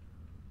need.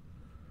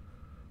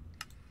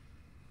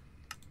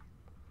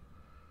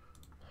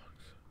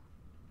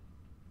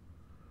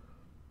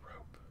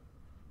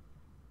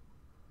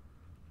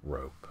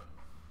 Rope.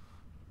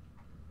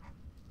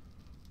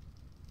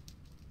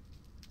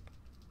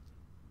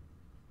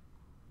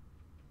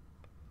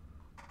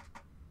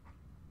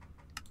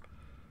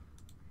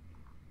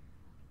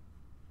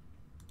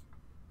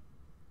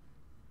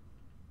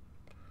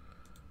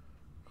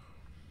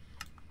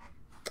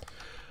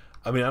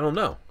 I mean, I don't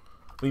know.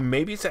 I mean,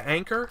 maybe it's an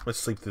anchor. Let's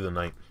sleep through the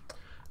night.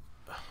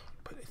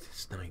 But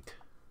it's night.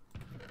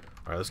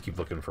 Alright, let's keep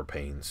looking for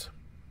panes.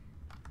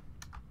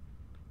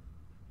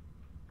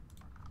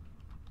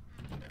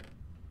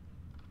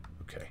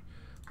 Okay,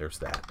 there's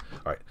that.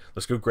 Alright,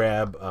 let's go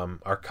grab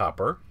our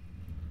copper.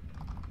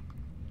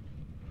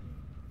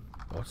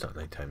 Oh, it's not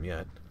nighttime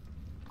yet.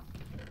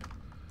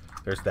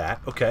 There's that.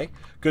 Okay,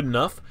 good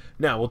enough.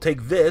 Now, we'll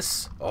take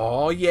this.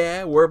 Oh,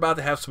 yeah, we're about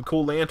to have some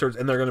cool lanterns,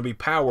 and they're going to be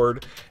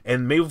powered.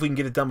 And maybe if we can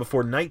get it done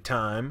before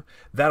nighttime,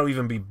 that'll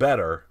even be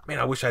better. Man,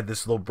 I wish I had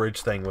this little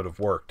bridge thing would have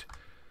worked. I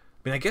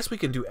mean, I guess we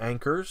can do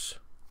anchors,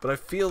 but I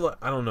feel like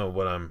I don't know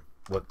what I'm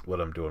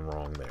doing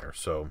wrong there.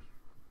 So,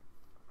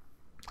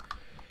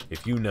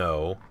 if you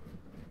know,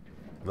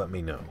 let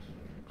me know.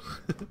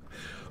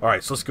 All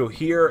right, so let's go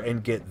here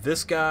and get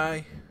this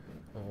guy.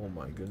 Oh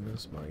my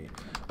goodness,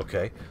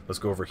 okay, let's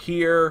go over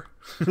here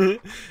and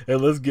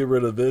let's get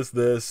rid of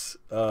this.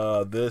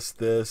 Oh,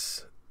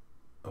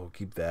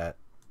 keep that.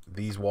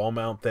 These wall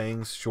mount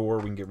things, sure,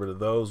 we can get rid of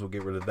those. We'll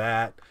get rid of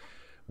that.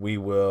 We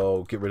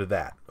will get rid of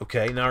that.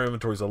 Okay, now our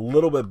inventory is a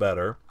little bit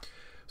better,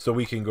 so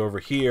we can go over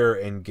here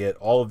and get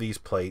all of these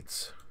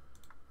plates.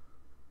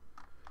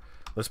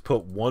 Let's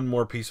put one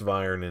more piece of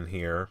iron in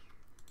here.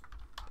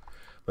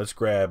 Let's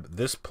grab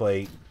this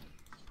plate.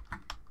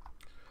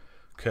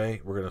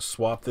 Okay, we're going to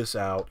swap this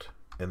out,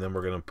 and then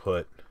we're going to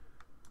put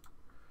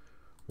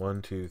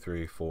 1, 2,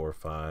 3, 4,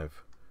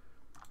 5.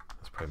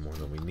 That's probably more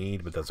than we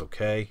need, but that's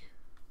okay.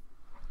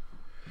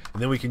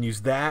 And then we can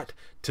use that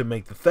to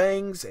make the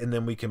things, and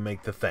then we can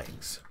make the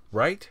things,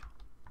 right?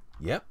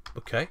 Yep,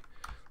 okay.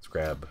 Let's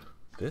grab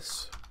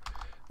this.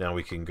 Now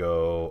we can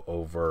go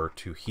over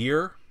to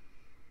here.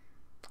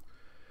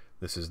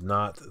 This is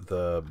not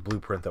the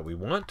blueprint that we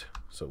want,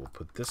 so we'll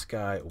put this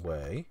guy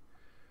away.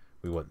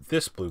 We want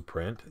this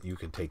blueprint. You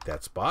can take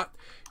that spot.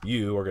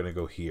 You are going to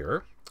go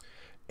here.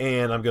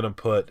 And I'm going to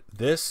put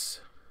this,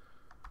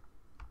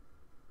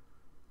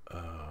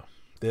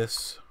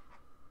 this,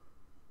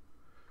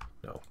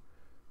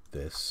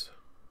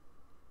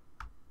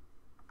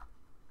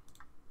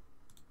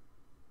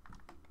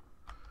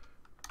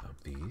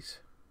 these.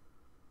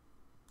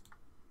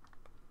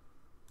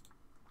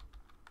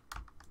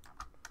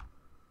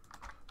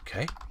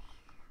 Okay.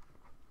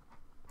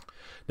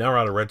 Now we're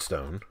out of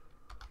redstone.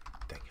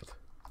 Dang it.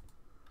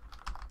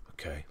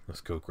 Okay,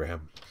 let's go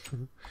grab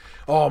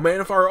Oh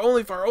man, if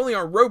only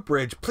our rope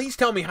bridge. Please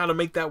tell me how to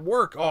make that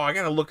work. Oh, I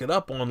gotta look it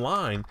up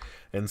online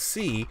and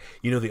see.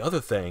 You know, the other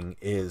thing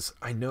is,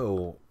 I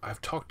know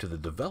I've talked to the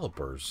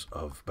developers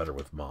of Better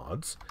with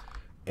Mods,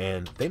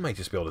 and they might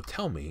just be able to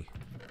tell me.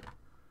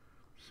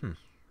 All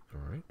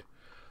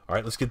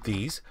right. Let's get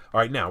these. All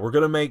right, now we're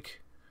gonna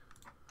make.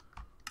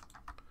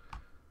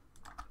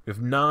 We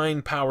have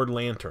 9 powered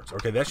lanterns.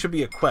 Okay, that should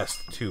be a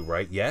quest too,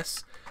 right?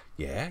 Yes.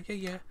 Yeah.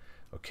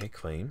 Okay,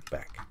 claim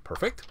back.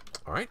 Perfect.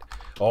 All right.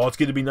 Oh, it's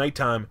going to be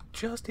nighttime.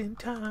 Just in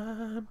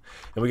time.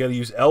 And we got to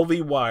use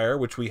LV wire,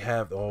 which we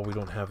have. Oh, we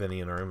don't have any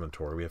in our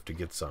inventory. We have to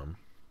get some.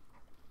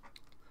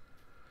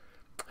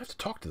 I have to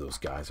talk to those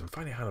guys and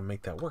find out how to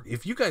make that work.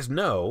 If you guys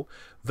know,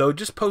 though,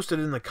 just post it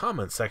in the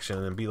comment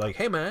section and be like,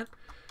 hey, man,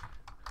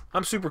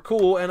 I'm super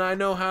cool and I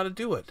know how to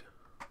do it.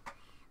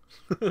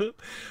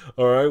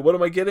 All right. What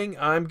am I getting?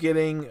 I'm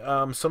getting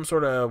some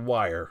sort of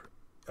wire.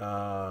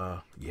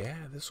 Yeah,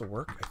 this will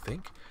work, I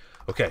think.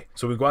 Okay,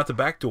 so we go out the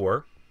back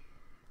door.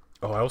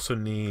 Oh, I also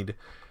need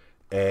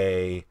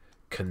a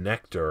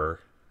connector.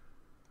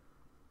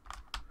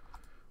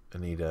 I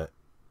need a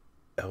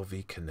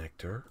LV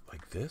connector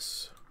like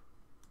this.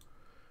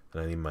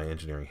 And I need my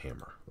engineering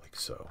hammer like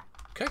so.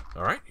 Okay,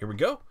 all right, here we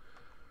go.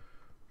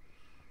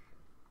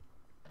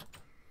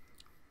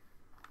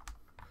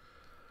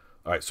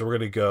 All right, so we're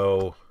going to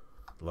go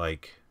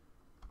like...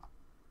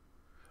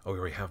 Oh, we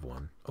already have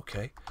one.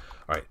 Okay.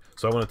 All right,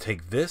 so I want to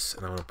take this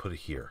and I want to put it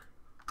here.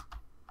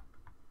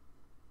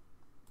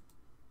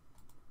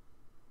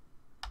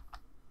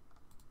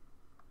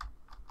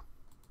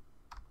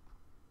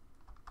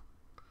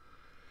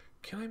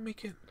 Can I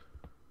make it?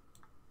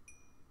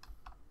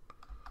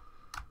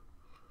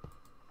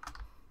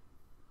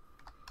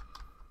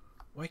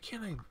 Why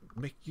can't I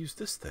use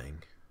this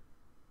thing?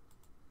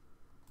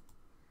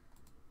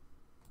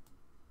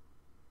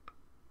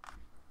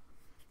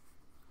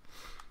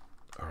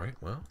 All right,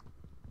 well,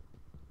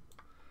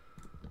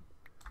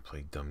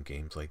 play dumb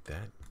games like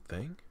that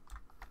thing.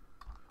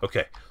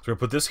 Okay, so we're gonna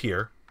put this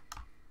here.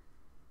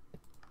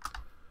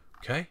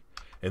 Okay,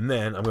 and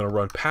then I'm gonna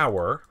run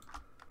power.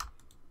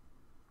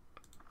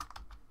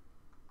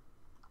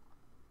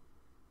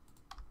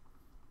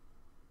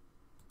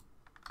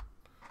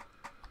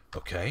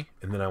 Okay,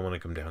 and then I want to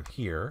come down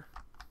here.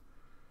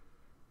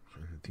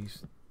 And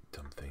these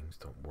dumb things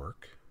don't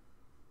work.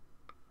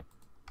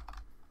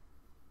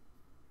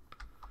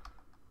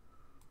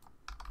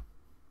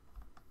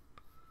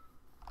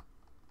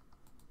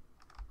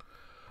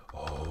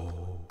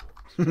 Oh.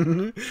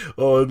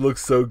 Oh, it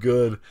looks so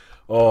good.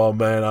 Oh,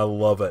 man, I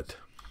love it.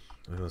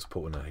 Let's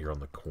put one out here on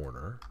the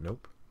corner.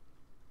 Nope.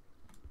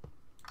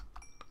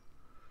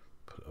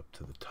 Put it up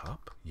to the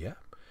top. Yeah.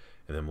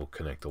 And then we'll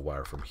connect the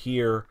wire from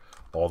here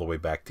all the way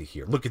back to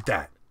here. Look at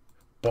that.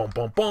 Boom,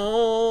 boom,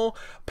 boom.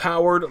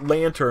 Powered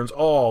lanterns.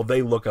 Oh,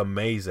 they look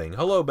amazing.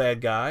 Hello, bad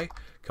guy.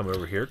 Coming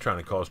over here trying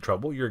to cause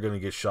trouble. You're going to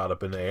get shot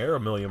up in the air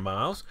 1,000,000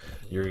 miles.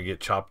 You're going to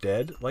get chopped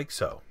dead like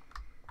so.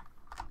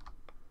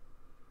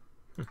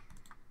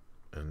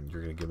 And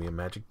you're going to give me a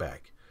magic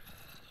bag.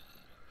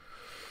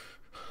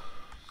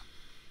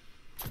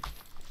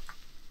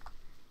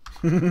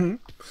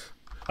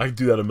 I can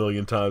do that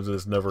 1,000,000 times and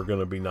it's never going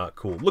to be not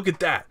cool. Look at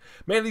that.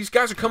 Man, these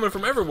guys are coming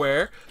from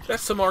everywhere.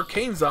 That's some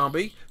arcane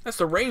zombie. That's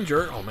the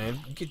ranger. Oh, man.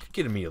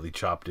 Get immediately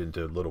chopped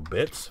into little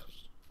bits.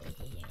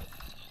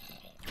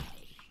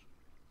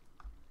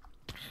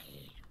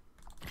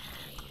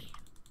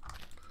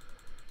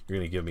 You're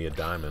going to give me a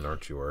diamond,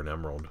 aren't you? Or an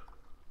emerald.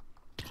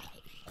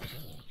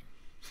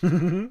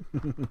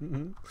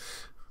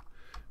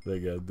 They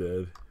got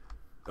dead.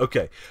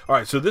 Okay. All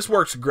right. So this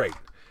works great.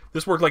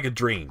 This worked like a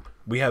dream.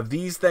 We have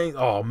these things.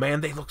 Oh,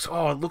 man, they look.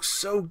 Oh, it looks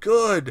so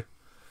good.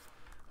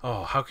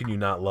 Oh, how can you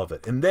not love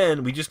it? And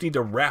then we just need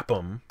to wrap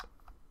them.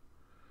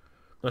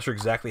 Not sure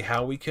exactly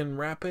how we can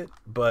wrap it,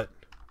 but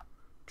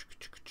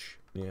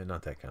yeah,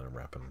 not that kind of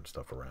wrapping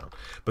stuff around.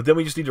 But then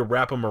we just need to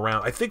wrap them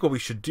around. I think what we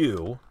should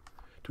do.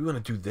 Do we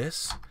want to do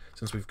this?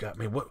 Since we've got,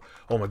 man, what?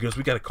 Oh my goodness,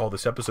 we got to call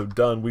this episode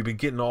done. We've been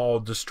getting all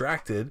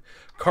distracted,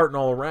 carting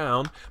all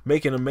around,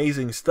 making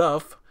amazing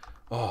stuff.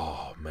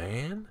 Oh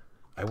man,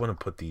 I want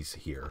to put these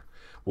here.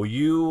 Will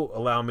you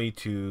allow me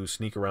to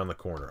sneak around the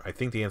corner? I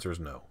think the answer is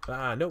no.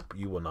 Nope,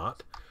 you will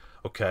not.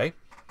 Okay.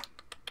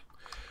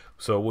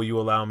 So will you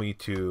allow me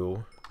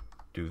to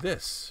do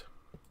this?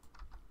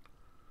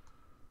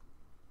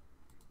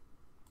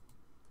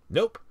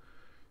 Nope,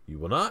 you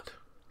will not.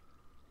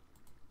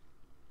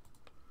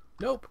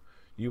 Nope.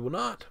 You will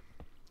not.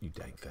 You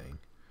dang thing.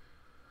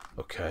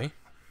 Okay.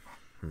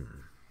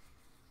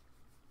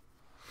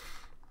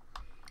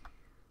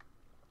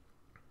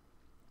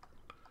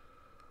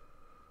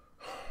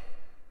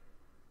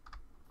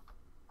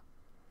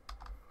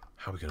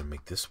 How are we going to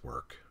make this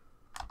work?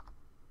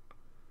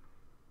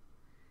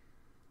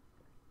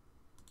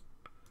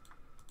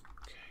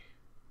 Okay.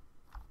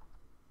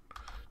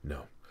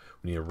 No.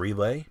 We need a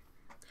relay.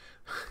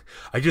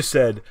 I just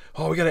said,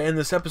 oh, we got to end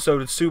this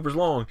episode. It's super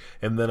long.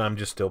 And then I'm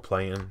just still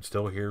playing.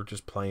 Still here,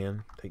 just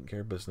playing. Taking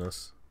care of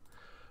business.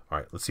 All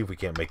right, let's see if we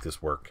can't make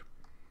this work.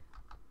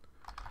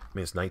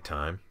 mean, it's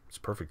nighttime. It's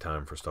perfect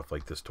time for stuff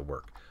like this to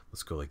work.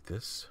 Let's go like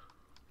this.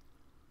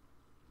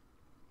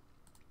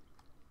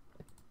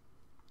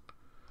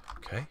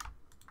 Okay.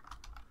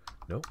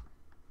 Nope.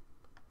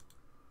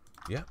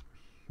 Yeah.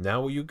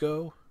 Now will you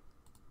go?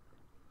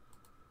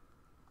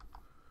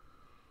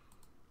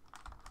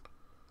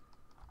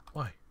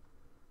 Why?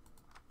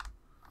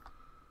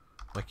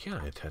 Why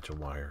can't I attach a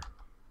wire?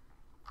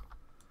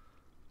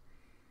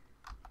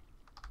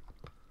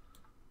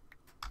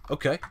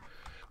 Okay.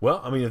 Well,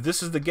 I mean, if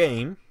this is the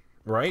game,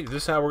 right? If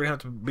this is how we're going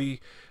to have to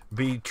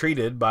be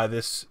treated by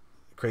this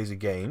crazy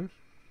game.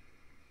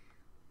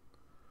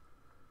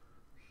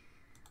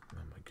 Oh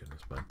my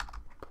goodness, my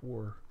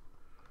poor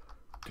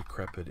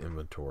decrepit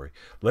inventory.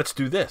 Let's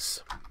do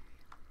this.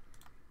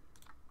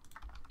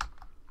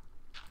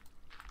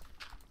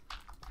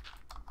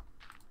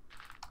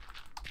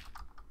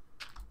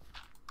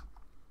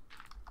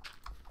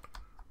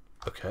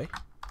 Okay.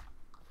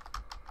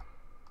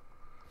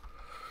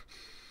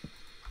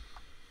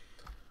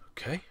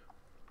 Okay.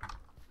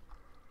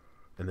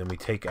 And then we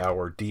take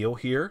our deal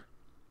here,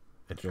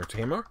 engineer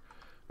tamer.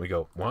 We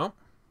go, well,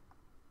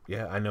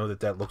 yeah, I know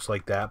that looks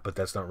like that, but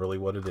that's not really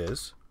what it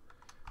is.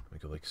 We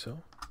go like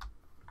so.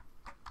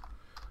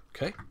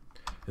 Okay.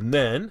 And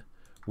then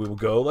we will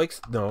go like,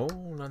 no,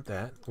 not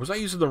that. Was I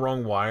using the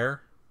wrong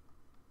wire?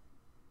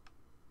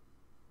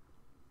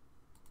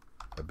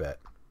 I bet.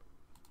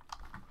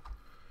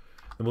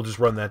 And we'll just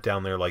run that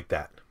down there like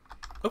that.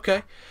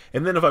 Okay.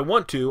 And then if I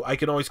want to, I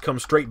can always come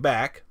straight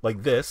back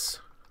like this.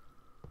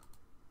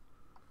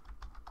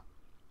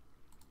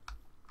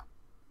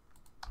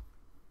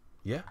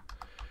 Yeah.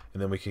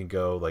 And then we can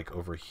go like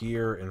over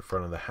here in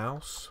front of the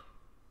house.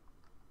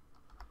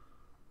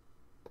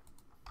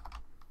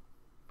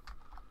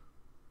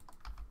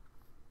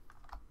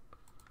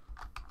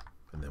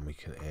 And then we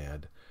can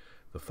add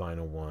the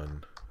final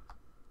one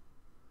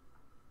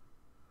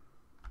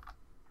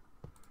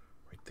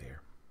right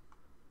there.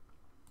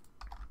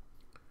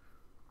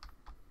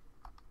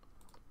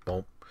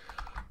 Boom.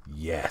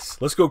 Yes.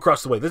 Let's go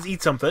across the way. Let's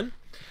eat something.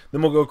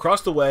 Then we'll go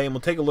across the way and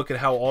we'll take a look at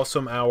how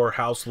awesome our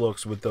house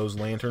looks with those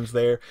lanterns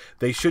there.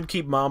 They should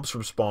keep mobs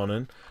from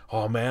spawning.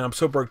 Oh man, I'm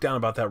so broke down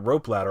about that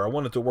rope ladder. I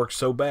want it to work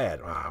so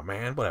bad. Oh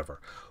man, whatever.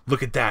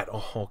 Look at that.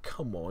 Oh,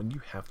 come on.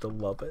 You have to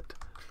love it.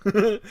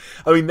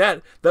 I mean,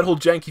 that whole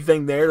janky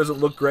thing there doesn't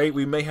look great.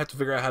 We may have to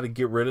figure out how to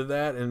get rid of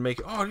that and make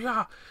it... Oh,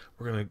 yeah.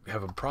 We're going to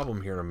have a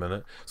problem here in a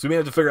minute. So we may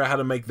have to figure out how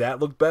to make that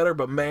look better.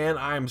 But, man,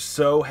 I'm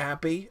so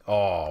happy.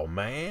 Oh,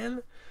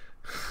 man.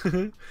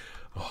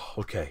 Oh,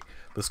 okay.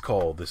 Let's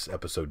call this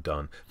episode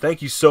done.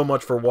 Thank you so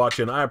much for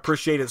watching. I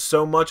appreciate it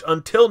so much.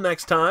 Until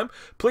next time,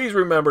 please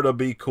remember to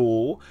be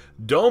cool.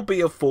 Don't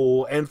be a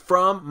fool. And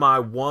from my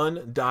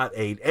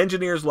 1.8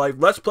 Engineer's Life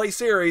Let's Play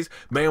series,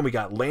 man, we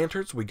got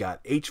lanterns, we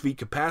got HV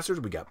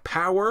capacitors, we got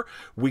power,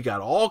 we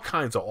got all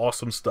kinds of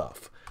awesome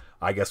stuff.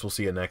 I guess we'll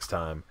see you next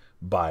time.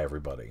 Bye,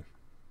 everybody.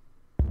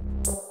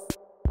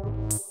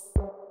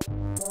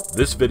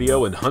 This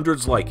video and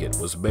hundreds like it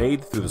was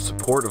made through the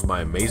support of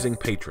my amazing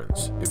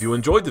patrons. If you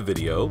enjoyed the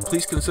video,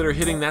 please consider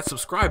hitting that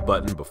subscribe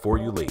button before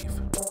you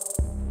leave.